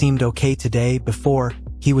while he seemed okay today, before,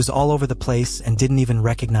 he was all over the place and didn't even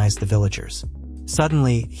recognize the villagers.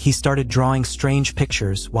 Suddenly, he started drawing strange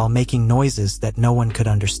pictures while making noises that no one could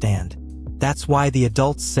understand. That's why the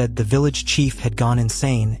adults said the village chief had gone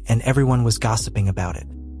insane and everyone was gossiping about it.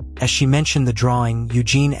 As she mentioned the drawing,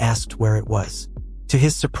 Eugene asked where it was. To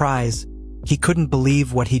his surprise, he couldn't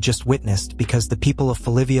believe what he just witnessed because the people of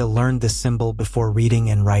Felivia learned this symbol before reading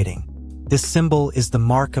and writing. This symbol is the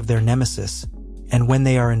mark of their nemesis, and when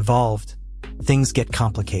they are involved, things get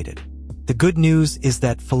complicated. The good news is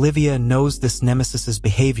that Felivia knows this nemesis's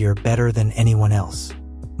behavior better than anyone else.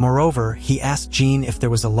 Moreover, he asked Jean if there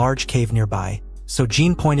was a large cave nearby, so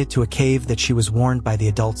Jean pointed to a cave that she was warned by the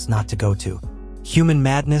adults not to go to. Human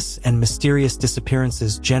madness and mysterious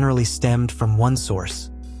disappearances generally stemmed from one source: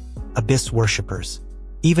 abyss worshippers.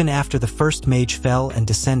 Even after the first mage fell and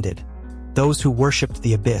descended, those who worshipped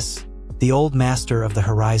the abyss, the old master of the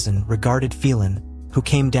horizon, regarded Felin, who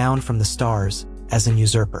came down from the stars, as an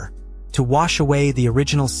usurper. To wash away the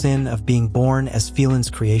original sin of being born as Felin's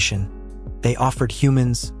creation, they offered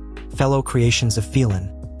humans, fellow creations of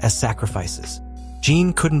Felin, as sacrifices.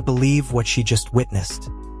 Jean couldn't believe what she just witnessed.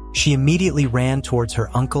 She immediately ran towards her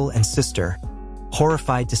uncle and sister,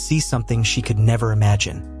 horrified to see something she could never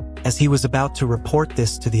imagine. As he was about to report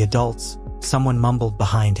this to the adults, someone mumbled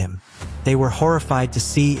behind him. They were horrified to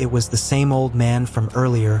see it was the same old man from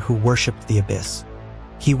earlier who worshipped the abyss.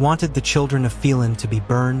 He wanted the children of Felin to be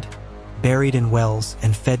burned, buried in wells,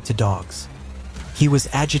 and fed to dogs. He was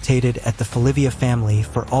agitated at the Felivia family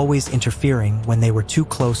for always interfering when they were too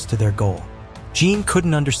close to their goal. Jean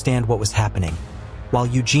couldn't understand what was happening, while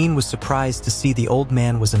Eugene was surprised to see the old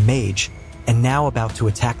man was a mage and now about to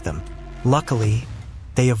attack them. Luckily,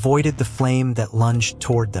 they avoided the flame that lunged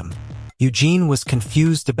toward them. Eugene was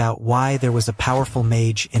confused about why there was a powerful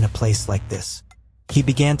mage in a place like this. He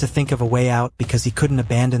began to think of a way out because he couldn't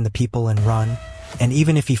abandon the people and run, and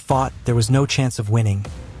even if he fought, there was no chance of winning,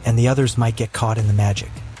 and the others might get caught in the magic.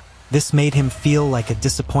 This made him feel like a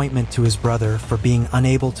disappointment to his brother for being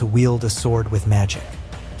unable to wield a sword with magic.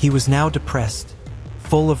 He was now depressed,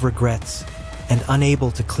 full of regrets, and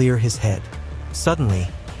unable to clear his head. Suddenly,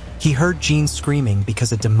 he heard Jean screaming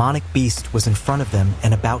because a demonic beast was in front of them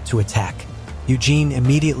and about to attack. Eugene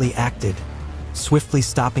immediately acted, swiftly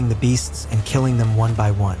stopping the beasts and killing them one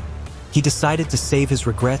by one. He decided to save his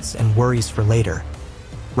regrets and worries for later.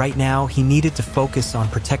 Right now, he needed to focus on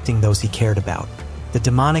protecting those he cared about. The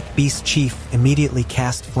demonic beast chief immediately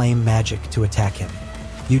cast flame magic to attack him.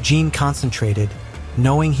 Eugene concentrated,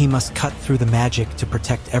 knowing he must cut through the magic to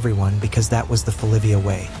protect everyone because that was the Felivia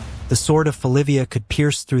way. The sword of Felivia could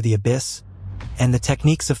pierce through the abyss, and the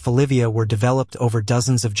techniques of Felivia were developed over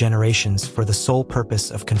dozens of generations for the sole purpose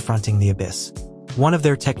of confronting the abyss. One of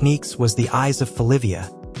their techniques was the Eyes of Felivia,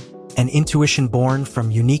 an intuition born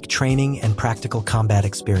from unique training and practical combat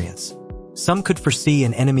experience. Some could foresee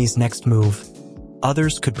an enemy's next move,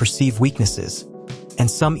 others could perceive weaknesses,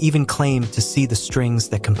 and some even claimed to see the strings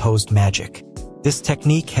that composed magic. This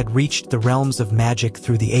technique had reached the realms of magic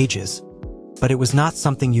through the ages, but it was not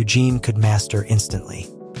something Eugene could master instantly.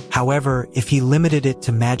 However, if he limited it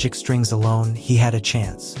to magic strings alone, he had a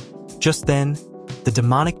chance. Just then, the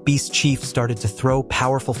demonic beast chief started to throw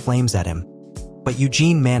powerful flames at him, but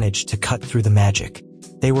Eugene managed to cut through the magic.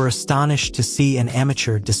 They were astonished to see an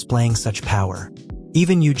amateur displaying such power.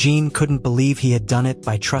 Even Eugene couldn't believe he had done it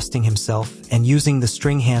by trusting himself and using the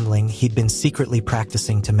string handling he'd been secretly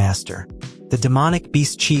practicing to master. The demonic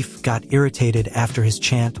beast chief got irritated after his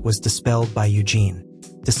chant was dispelled by Eugene.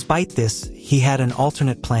 Despite this, he had an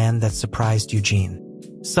alternate plan that surprised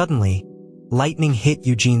Eugene. Suddenly, lightning hit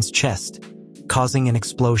Eugene's chest, causing an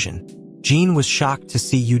explosion. Eugene was shocked to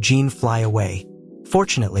see Eugene fly away.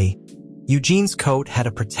 Fortunately, Eugene's coat had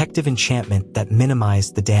a protective enchantment that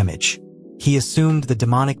minimized the damage. He assumed the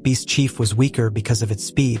demonic beast chief was weaker because of its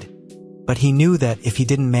speed, but he knew that if he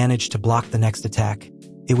didn't manage to block the next attack,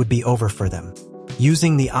 it would be over for them.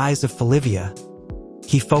 Using the Eyes of Felivia,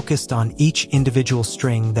 he focused on each individual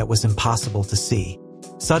string that was impossible to see.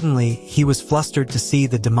 Suddenly, he was flustered to see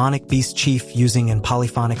the demonic beast chief using an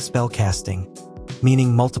polyphonic spellcasting,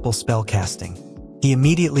 meaning multiple spellcasting. He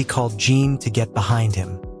immediately called Eugene to get behind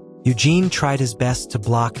him. Eugene tried his best to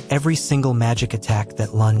block every single magic attack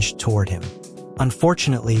that lunged toward him.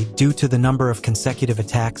 Unfortunately, due to the number of consecutive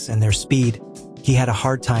attacks and their speed, he had a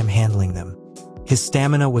hard time handling them. His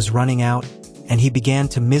stamina was running out, and he began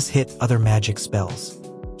to miss-hit other magic spells.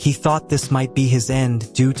 He thought this might be his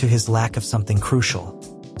end due to his lack of something crucial.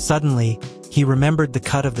 Suddenly, he remembered the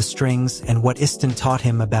cut of the strings and what Istin taught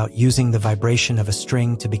him about using the vibration of a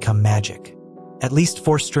string to become magic. At least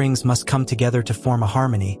 4 strings must come together to form a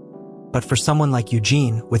harmony, but for someone like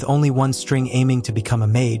Eugene, with only one string aiming to become a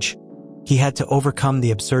mage, he had to overcome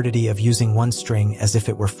the absurdity of using one string as if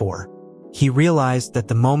it were 4. He realized that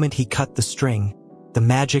the moment he cut the string, the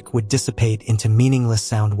magic would dissipate into meaningless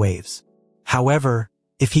sound waves. However,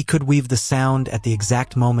 if he could weave the sound at the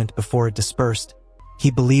exact moment before it dispersed,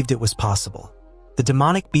 he believed it was possible. The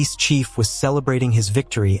demonic beast chief was celebrating his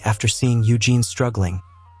victory after seeing Eugene struggling,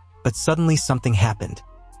 but suddenly something happened.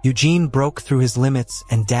 Eugene broke through his limits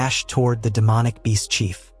and dashed toward the demonic beast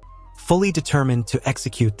chief. Fully determined to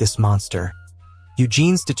execute this monster,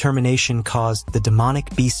 Eugene's determination caused the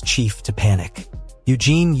demonic beast chief to panic.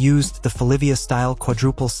 Eugene used the Felivia-style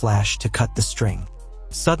quadruple slash to cut the string.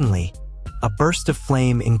 Suddenly, a burst of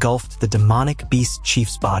flame engulfed the demonic beast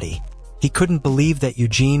chief's body. He couldn't believe that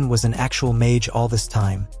Eugene was an actual mage all this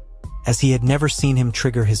time, as he had never seen him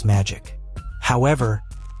trigger his magic. However,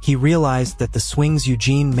 he realized that the swings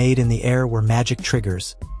Eugene made in the air were magic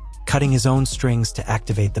triggers, cutting his own strings to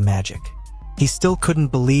activate the magic. He still couldn't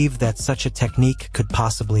believe that such a technique could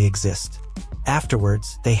possibly exist.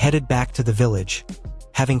 Afterwards, they headed back to the village,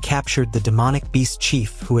 having captured the demonic beast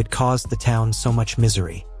chief who had caused the town so much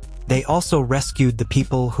misery. They also rescued the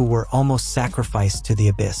people who were almost sacrificed to the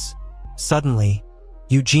abyss. Suddenly,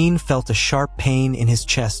 Eugene felt a sharp pain in his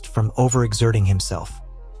chest from overexerting himself.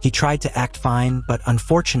 He tried to act fine, but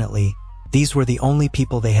unfortunately, these were the only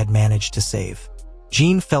people they had managed to save.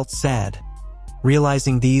 Eugene felt sad,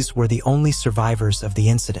 realizing these were the only survivors of the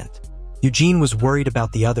incident. Eugene was worried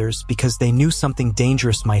about the others because they knew something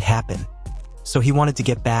dangerous might happen, so he wanted to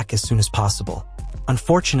get back as soon as possible.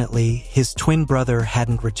 Unfortunately, his twin brother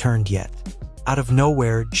hadn't returned yet. Out of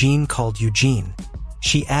nowhere, Jean called Eugene.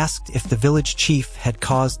 She asked if the village chief had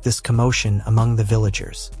caused this commotion among the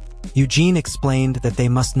villagers. Eugene explained that they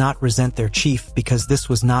must not resent their chief because this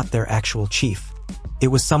was not their actual chief. It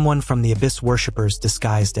was someone from the Abyss worshippers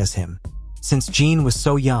disguised as him. Since Jean was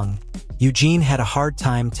so young, Eugene had a hard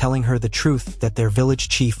time telling her the truth that their village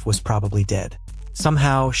chief was probably dead.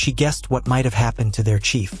 Somehow, she guessed what might have happened to their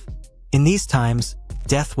chief. In these times,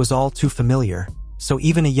 death was all too familiar, so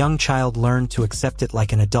even a young child learned to accept it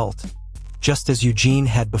like an adult, just as Eugene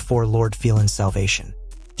had before Lord Felin's salvation.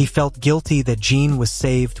 He felt guilty that Jean was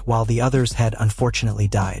saved while the others had unfortunately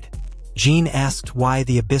died. Jean asked why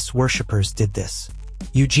the Abyss worshippers did this.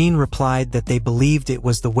 Eugene replied that they believed it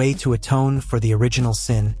was the way to atone for the original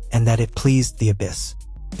sin and that it pleased the Abyss.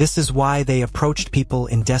 This is why they approached people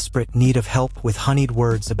in desperate need of help with honeyed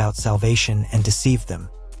words about salvation and deceived them.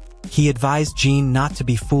 He advised Jean not to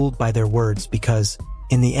be fooled by their words because,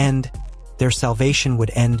 in the end, their salvation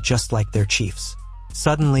would end just like their chief's.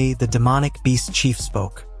 Suddenly, the demonic beast chief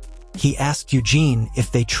spoke. He asked Eugene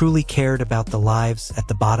if they truly cared about the lives at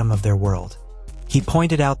the bottom of their world. He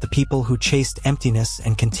pointed out the people who chased emptiness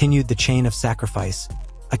and continued the chain of sacrifice,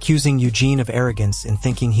 accusing Eugene of arrogance in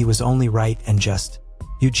thinking he was only right and just.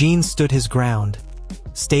 Eugene stood his ground,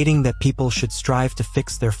 stating that people should strive to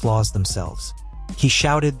fix their flaws themselves. He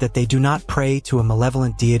shouted that they do not pray to a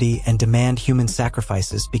malevolent deity and demand human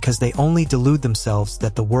sacrifices because they only delude themselves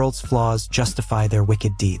that the world's flaws justify their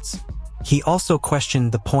wicked deeds. He also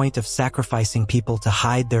questioned the point of sacrificing people to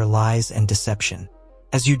hide their lies and deception.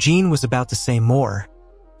 As Eugene was about to say more,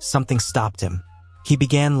 something stopped him. He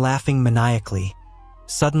began laughing maniacally,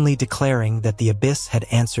 suddenly declaring that the abyss had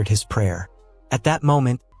answered his prayer. At that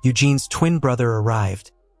moment, Eugene's twin brother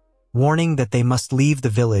arrived, warning that they must leave the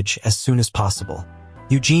village as soon as possible.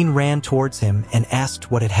 Eugene ran towards him and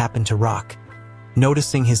asked what had happened to Rock,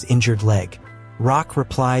 noticing his injured leg. Rock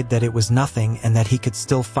replied that it was nothing and that he could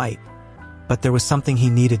still fight, but there was something he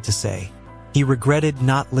needed to say. He regretted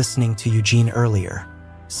not listening to Eugene earlier.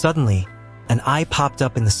 Suddenly, an eye popped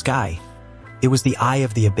up in the sky. It was the Eye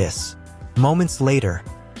of the Abyss. Moments later,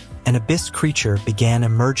 an abyss creature began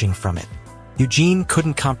emerging from it. Eugene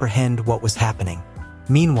couldn't comprehend what was happening.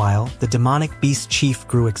 Meanwhile, the demonic beast chief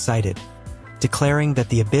grew excited, declaring that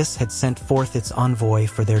the abyss had sent forth its envoy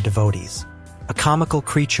for their devotees. A comical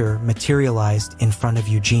creature materialized in front of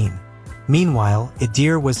Eugene. Meanwhile,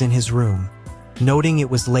 Idir was in his room, noting it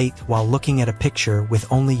was late while looking at a picture with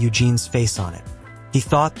only Eugene's face on it. He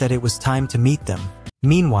thought that it was time to meet them.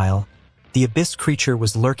 Meanwhile, the abyss creature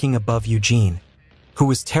was lurking above Eugene, who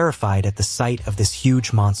was terrified at the sight of this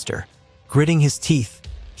huge monster. Gritting his teeth,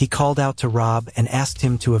 he called out to Rob and asked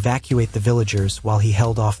him to evacuate the villagers while he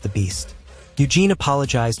held off the beast. Eugene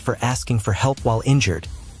apologized for asking for help while injured,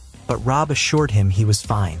 but Rob assured him he was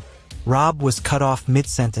fine. Rob was cut off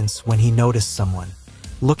mid-sentence when he noticed someone.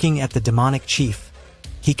 Looking at the demonic chief,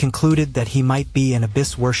 he concluded that he might be an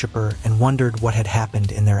abyss worshipper and wondered what had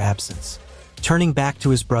happened in their absence. Turning back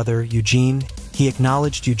to his brother, Eugene, he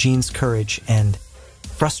acknowledged Eugene's courage and,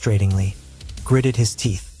 frustratingly, gritted his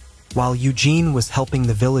teeth. While Eugene was helping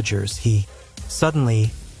the villagers,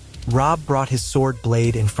 suddenly, Rob brought his sword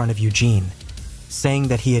blade in front of Eugene, saying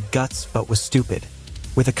that he had guts but was stupid.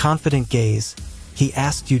 With a confident gaze, he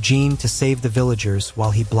asked Eugene to save the villagers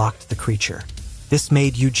while he blocked the creature. This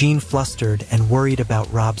made Eugene flustered and worried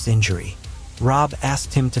about Rob's injury. Rob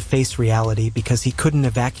asked him to face reality because he couldn't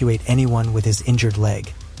evacuate anyone with his injured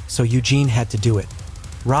leg, so Eugene had to do it.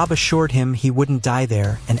 Rob assured him he wouldn't die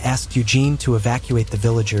there and asked Eugene to evacuate the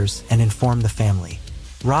villagers and inform the family.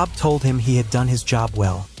 Rob told him he had done his job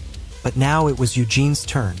well, but now it was Eugene's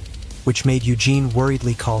turn, which made Eugene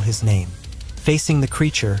worriedly call his name. Facing the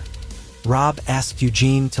creature, Rob asked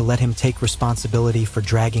Eugene to let him take responsibility for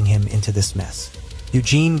dragging him into this mess.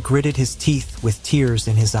 Eugene gritted his teeth with tears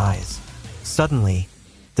in his eyes. Suddenly,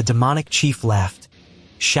 the demonic chief laughed,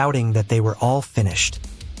 shouting that they were all finished.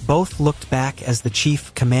 Both looked back as the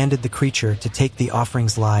chief commanded the creature to take the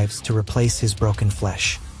offering's lives to replace his broken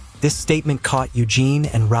flesh. This statement caught Eugene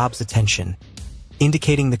and Rob's attention,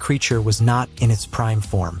 indicating the creature was not in its prime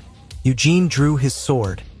form. Eugene drew his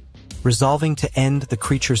sword, resolving to end the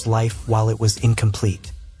creature's life while it was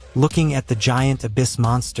incomplete. Looking at the giant abyss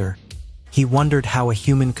monster, he wondered how a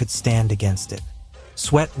human could stand against it.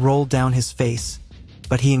 Sweat rolled down his face,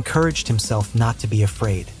 but he encouraged himself not to be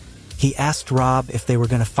afraid. He asked Rob if they were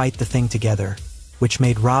going to fight the thing together, which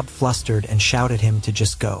made Rob flustered and shouted him to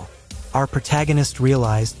just go. Our protagonist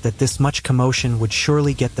realized that this much commotion would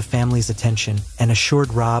surely get the family's attention and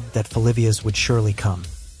assured Rob that Felivia's would surely come.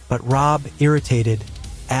 But Rob, irritated,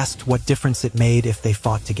 asked what difference it made if they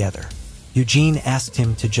fought together. Eugene asked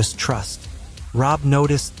him to just trust. Rob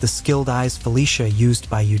noticed the skilled eyes Felicia used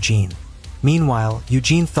by Eugene. Meanwhile,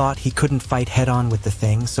 Eugene thought he couldn't fight head-on with the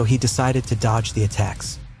thing, so he decided to dodge the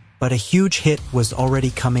attacks. But a huge hit was already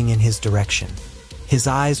coming in his direction. His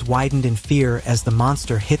eyes widened in fear as the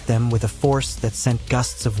monster hit them with a force that sent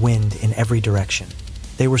gusts of wind in every direction.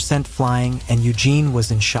 They were sent flying, and Eugene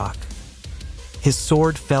was in shock. His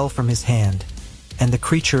sword fell from his hand, and the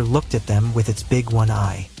creature looked at them with its big one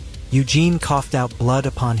eye. Eugene coughed out blood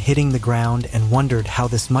upon hitting the ground and wondered how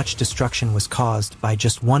this much destruction was caused by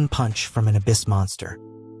just one punch from an abyss monster.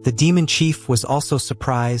 The demon chief was also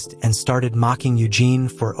surprised and started mocking Eugene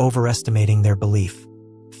for overestimating their belief.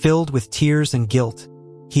 Filled with tears and guilt,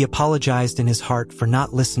 he apologized in his heart for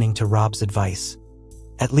not listening to Rob's advice.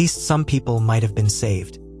 At least some people might have been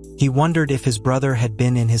saved. He wondered if his brother had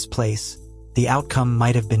been in his place, the outcome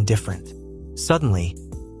might have been different. Suddenly,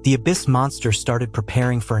 the abyss monster started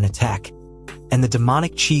preparing for an attack, and the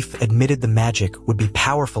demonic chief admitted the magic would be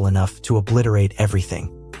powerful enough to obliterate everything.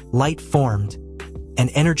 Light formed, and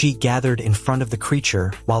energy gathered in front of the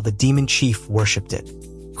creature while the demon chief worshipped it.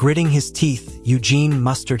 Gritting his teeth, Eugene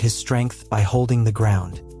mustered his strength by holding the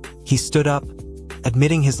ground. He stood up,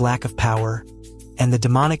 admitting his lack of power, and the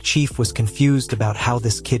demonic chief was confused about how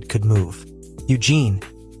this kid could move. Eugene,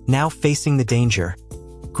 now facing the danger,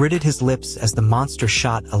 gritted his lips as the monster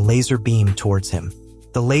shot a laser beam towards him.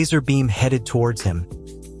 The laser beam headed towards him,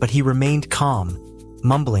 but he remained calm,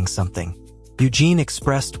 mumbling something. Eugene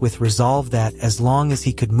expressed with resolve that as long as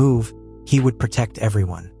he could move, he would protect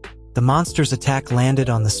everyone. The monster's attack landed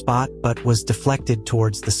on the spot but was deflected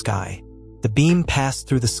towards the sky. The beam passed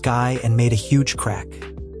through the sky and made a huge crack.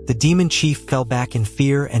 The demon chief fell back in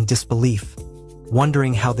fear and disbelief,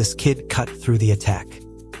 wondering how this kid cut through the attack.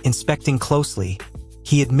 Inspecting closely,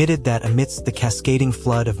 he admitted that amidst the cascading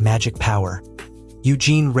flood of magic power,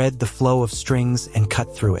 Eugene read the flow of strings and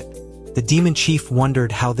cut through it. The demon chief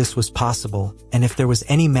wondered how this was possible and if there was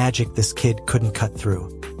any magic this kid couldn't cut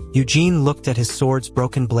through. Eugene looked at his sword's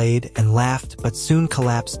broken blade and laughed but soon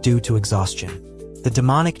collapsed due to exhaustion. The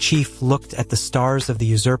demonic chief looked at the stars of the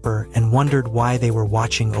usurper and wondered why they were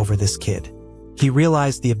watching over this kid. He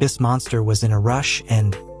realized the abyss monster was in a rush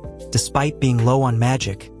and, despite being low on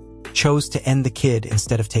magic, chose to end the kid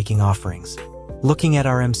instead of taking offerings. Looking at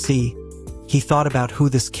our MC, he thought about who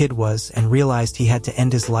this kid was and realized he had to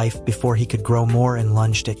end his life before he could grow more and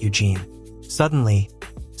lunged at Eugene. Suddenly,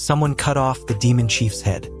 someone cut off the demon chief's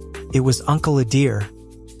head. It was Uncle Adir,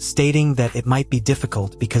 stating that it might be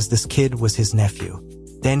difficult because this kid was his nephew.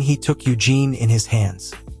 Then he took Eugene in his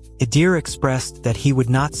hands. Adir expressed that he would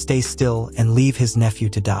not stay still and leave his nephew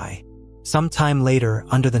to die. Sometime later,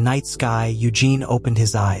 under the night sky, Eugene opened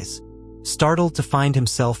his eyes. Startled to find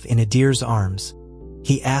himself in Adir's arms,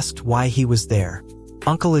 he asked why he was there.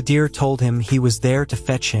 Uncle Adir told him he was there to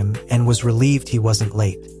fetch him and was relieved he wasn't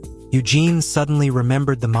late. Eugene suddenly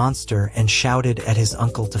remembered the monster and shouted at his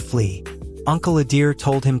uncle to flee. Uncle Adir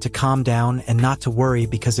told him to calm down and not to worry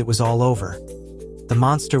because it was all over. The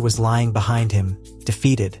monster was lying behind him,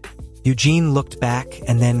 defeated. Eugene looked back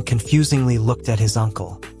and then confusingly looked at his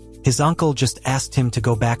uncle. His uncle just asked him to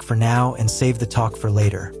go back for now and save the talk for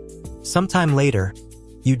later. Sometime later,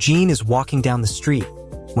 Eugene is walking down the street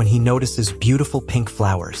when he notices beautiful pink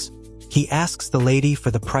flowers. He asks the lady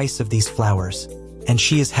for the price of these flowers, and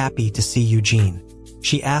she is happy to see Eugene.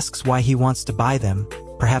 She asks why he wants to buy them,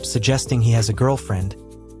 perhaps suggesting he has a girlfriend,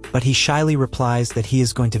 but he shyly replies that he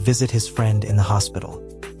is going to visit his friend in the hospital.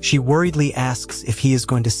 She worriedly asks if he is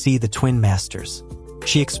going to see the twin masters.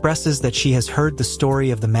 She expresses that she has heard the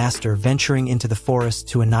story of the master venturing into the forest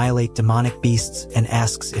to annihilate demonic beasts and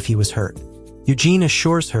asks if he was hurt. Eugene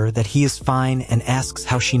assures her that he is fine and asks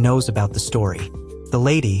how she knows about the story. The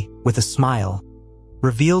lady, with a smile,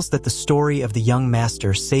 reveals that the story of the young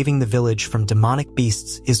master saving the village from demonic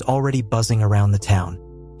beasts is already buzzing around the town.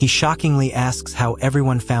 He shockingly asks how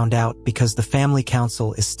everyone found out because the family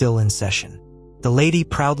council is still in session. The lady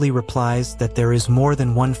proudly replies that there is more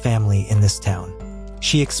than one family in this town.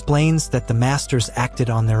 She explains that the masters acted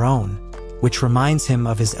on their own, which reminds him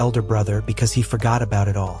of his elder brother because he forgot about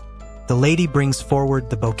it all. The lady brings forward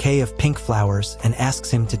the bouquet of pink flowers and asks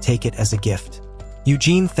him to take it as a gift.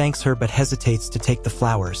 Eugene thanks her but hesitates to take the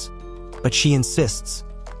flowers, but she insists,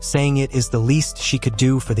 saying it is the least she could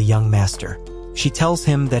do for the young master. She tells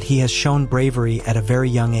him that he has shown bravery at a very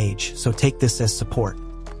young age, so take this as support.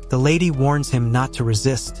 The lady warns him not to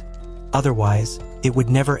resist, otherwise it would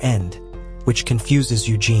never end, which confuses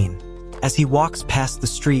Eugene. As he walks past the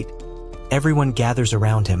street, everyone gathers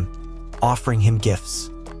around him, offering him gifts.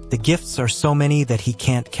 The gifts are so many that he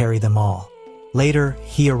can't carry them all. Later,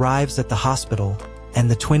 he arrives at the hospital, and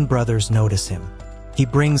the twin brothers notice him. He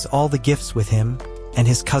brings all the gifts with him, and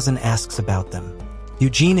his cousin asks about them.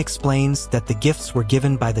 Eugene explains that the gifts were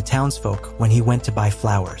given by the townsfolk when he went to buy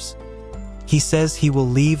flowers. He says he will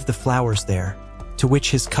leave the flowers there, to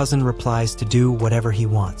which his cousin replies to do whatever he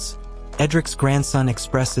wants. Edric's grandson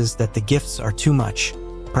expresses that the gifts are too much,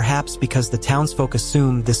 perhaps because the townsfolk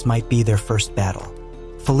assume this might be their first battle.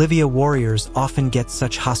 Felivia warriors often get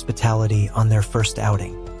such hospitality on their first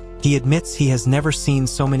outing. He admits he has never seen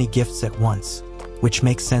so many gifts at once, which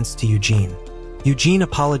makes sense to Eugene. Eugene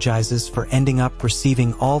apologizes for ending up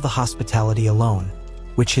receiving all the hospitality alone,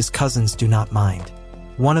 which his cousins do not mind.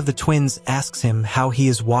 One of the twins asks him how he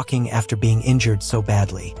is walking after being injured so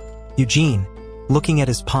badly. Eugene, looking at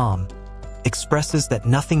his palm, expresses that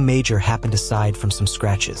nothing major happened aside from some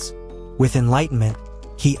scratches. With enlightenment,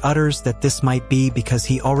 he utters that this might be because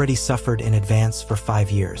he already suffered in advance for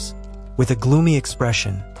 5 years. With a gloomy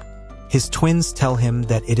expression, his twins tell him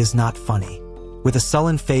that it is not funny. With a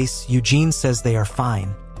sullen face, Eugene says they are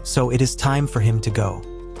fine, so it is time for him to go.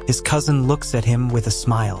 His cousin looks at him with a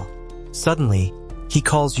smile. Suddenly, He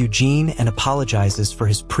calls Eugene and apologizes for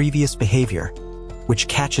his previous behavior, which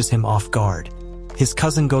catches him off guard. His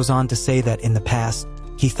cousin goes on to say that in the past,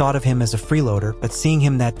 he thought of him as a freeloader, but seeing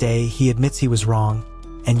him that day, he admits he was wrong,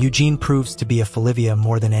 and Eugene proves to be a Felivia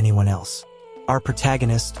more than anyone else. Our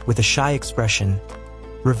protagonist, with a shy expression,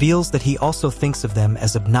 reveals that he also thinks of them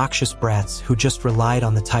as obnoxious brats who just relied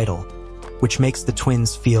on the title, which makes the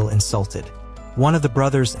twins feel insulted. One of the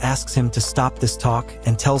brothers asks him to stop this talk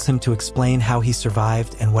and tells him to explain how he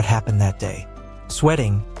survived and what happened that day.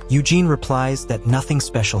 Sweating, Eugene replies that nothing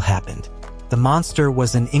special happened. The monster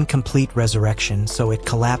was an incomplete resurrection, so it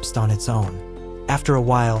collapsed on its own. After a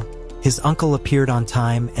while, his uncle appeared on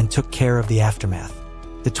time and took care of the aftermath.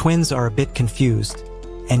 The twins are a bit confused,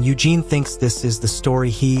 and Eugene thinks this is the story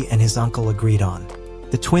he and his uncle agreed on.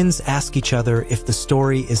 The twins ask each other if the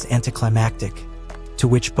story is anticlimactic, to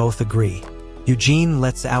which both agree. Eugene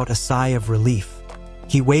lets out a sigh of relief.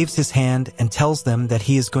 He waves his hand and tells them that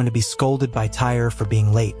he is going to be scolded by Tyre for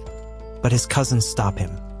being late, but his cousins stop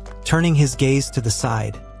him. Turning his gaze to the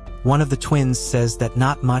side, one of the twins says that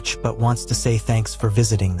not much but wants to say thanks for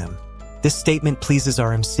visiting them. This statement pleases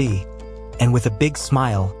our MC, and with a big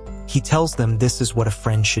smile, he tells them this is what a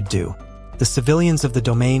friend should do. The civilians of the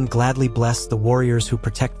domain gladly bless the warriors who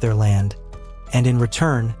protect their land, and in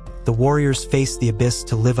return, the warriors face the abyss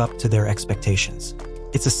to live up to their expectations.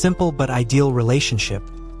 It's a simple but ideal relationship,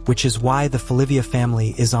 which is why the Felivia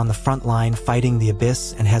family is on the front line fighting the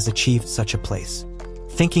abyss and has achieved such a place.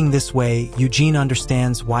 Thinking this way, Eugene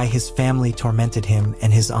understands why his family tormented him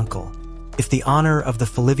and his uncle. If the honor of the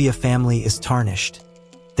Felivia family is tarnished,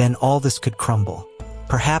 then all this could crumble.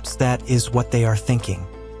 Perhaps that is what they are thinking.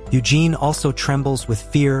 Eugene also trembles with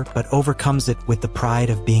fear but overcomes it with the pride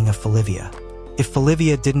of being a Felivia. If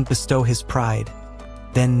Felivia didn't bestow his pride,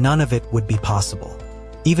 then none of it would be possible.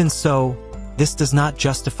 Even so, this does not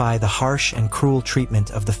justify the harsh and cruel treatment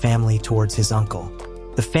of the family towards his uncle.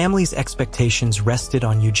 The family's expectations rested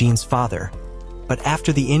on Eugene's father, but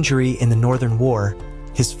after the injury in the Northern War,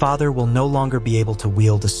 his father will no longer be able to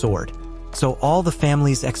wield a sword. So all the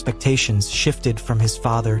family's expectations shifted from his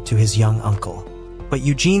father to his young uncle. But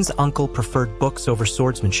Eugene's uncle preferred books over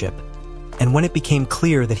swordsmanship, and when it became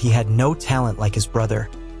clear that he had no talent like his brother,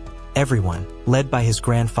 everyone, led by his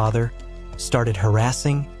grandfather, started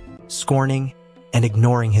harassing, scorning, and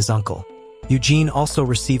ignoring his uncle. Eugene also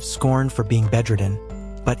received scorn for being bedridden,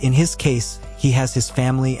 but in his case, he has his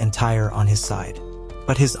family and Tyre on his side.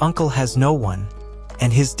 But his uncle has no one,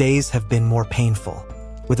 and his days have been more painful.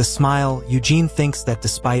 With a smile, Eugene thinks that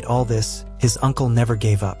despite all this, his uncle never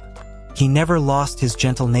gave up. He never lost his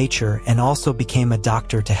gentle nature and also became a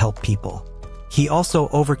doctor to help people. He also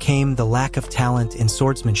overcame the lack of talent in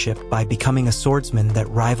swordsmanship by becoming a swordsman that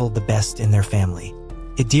rivaled the best in their family.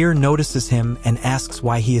 Idir notices him and asks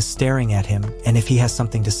why he is staring at him and if he has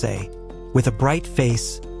something to say. With a bright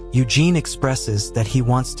face, Eugene expresses that he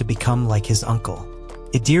wants to become like his uncle.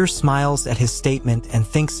 Idir smiles at his statement and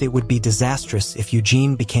thinks it would be disastrous if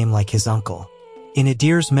Eugene became like his uncle. In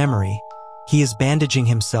Idir's memory, he is bandaging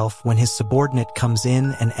himself when his subordinate comes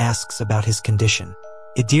in and asks about his condition.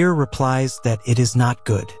 Idir replies that it is not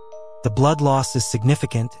good. The blood loss is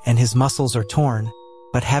significant and his muscles are torn,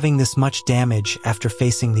 but having this much damage after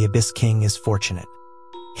facing the Abyss King is fortunate.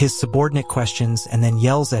 His subordinate questions and then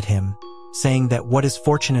yells at him, saying that what is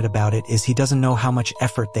fortunate about it is he doesn't know how much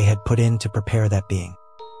effort they had put in to prepare that being.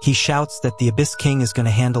 He shouts that the Abyss King is going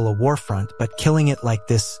to handle a war front, but killing it like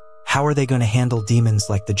this, how are they going to handle demons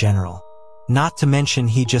like the general? Not to mention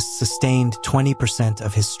he just sustained 20%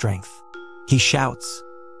 of his strength. He shouts,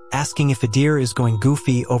 asking if Idir is going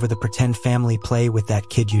goofy over the pretend family play with that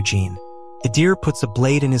kid Eugene. Idir puts a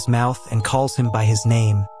blade in his mouth and calls him by his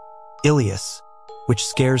name, Ilias, which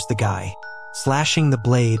scares the guy. Slashing the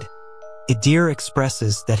blade, Idir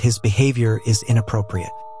expresses that his behavior is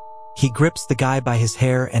inappropriate. He grips the guy by his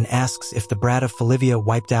hair and asks if the brat of Felivia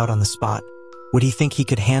wiped out on the spot, would he think he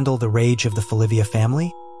could handle the rage of the Felivia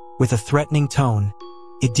family? With a threatening tone,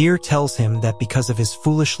 Idir tells him that because of his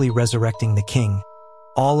foolishly resurrecting the king,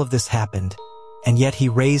 all of this happened, and yet he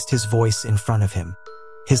raised his voice in front of him.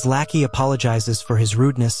 His lackey apologizes for his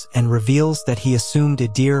rudeness and reveals that he assumed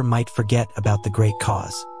Idir might forget about the great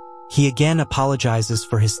cause. He again apologizes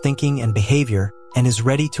for his thinking and behavior and is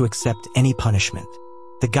ready to accept any punishment.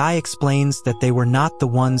 The guy explains that they were not the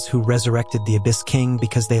ones who resurrected the Abyss King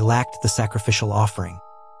because they lacked the sacrificial offering.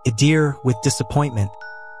 Idir, with disappointment,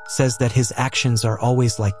 says that his actions are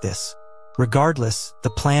always like this. Regardless, the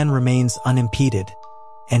plan remains unimpeded,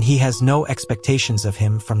 and he has no expectations of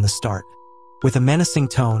him from the start. With a menacing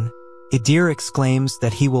tone, Idir exclaims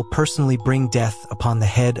that he will personally bring death upon the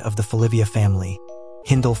head of the Felivia family,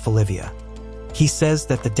 Hindle Felivia. He says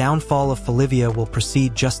that the downfall of Felivia will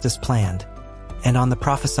proceed just as planned, and on the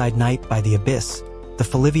prophesied night by the abyss, the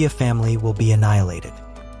Felivia family will be annihilated.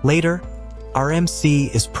 Later, our MC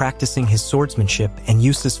is practicing his swordsmanship and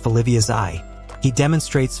uses Felivia's eye. He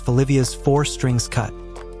demonstrates Felivia's 4 strings cut,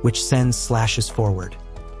 which sends slashes forward.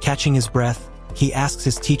 Catching his breath, he asks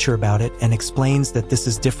his teacher about it and explains that this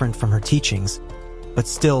is different from her teachings, but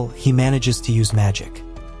still, he manages to use magic.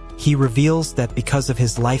 He reveals that because of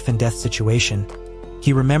his life and death situation,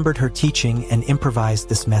 he remembered her teaching and improvised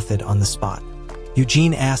this method on the spot.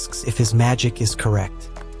 Eugene asks if his magic is correct.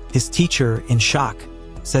 His teacher, in shock,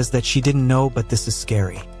 says that she didn't know, but this is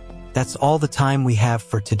scary. That's all the time we have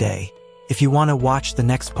for today. If you want to watch the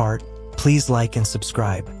next part, please like and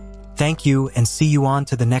subscribe. Thank you and see you on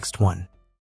to the next one.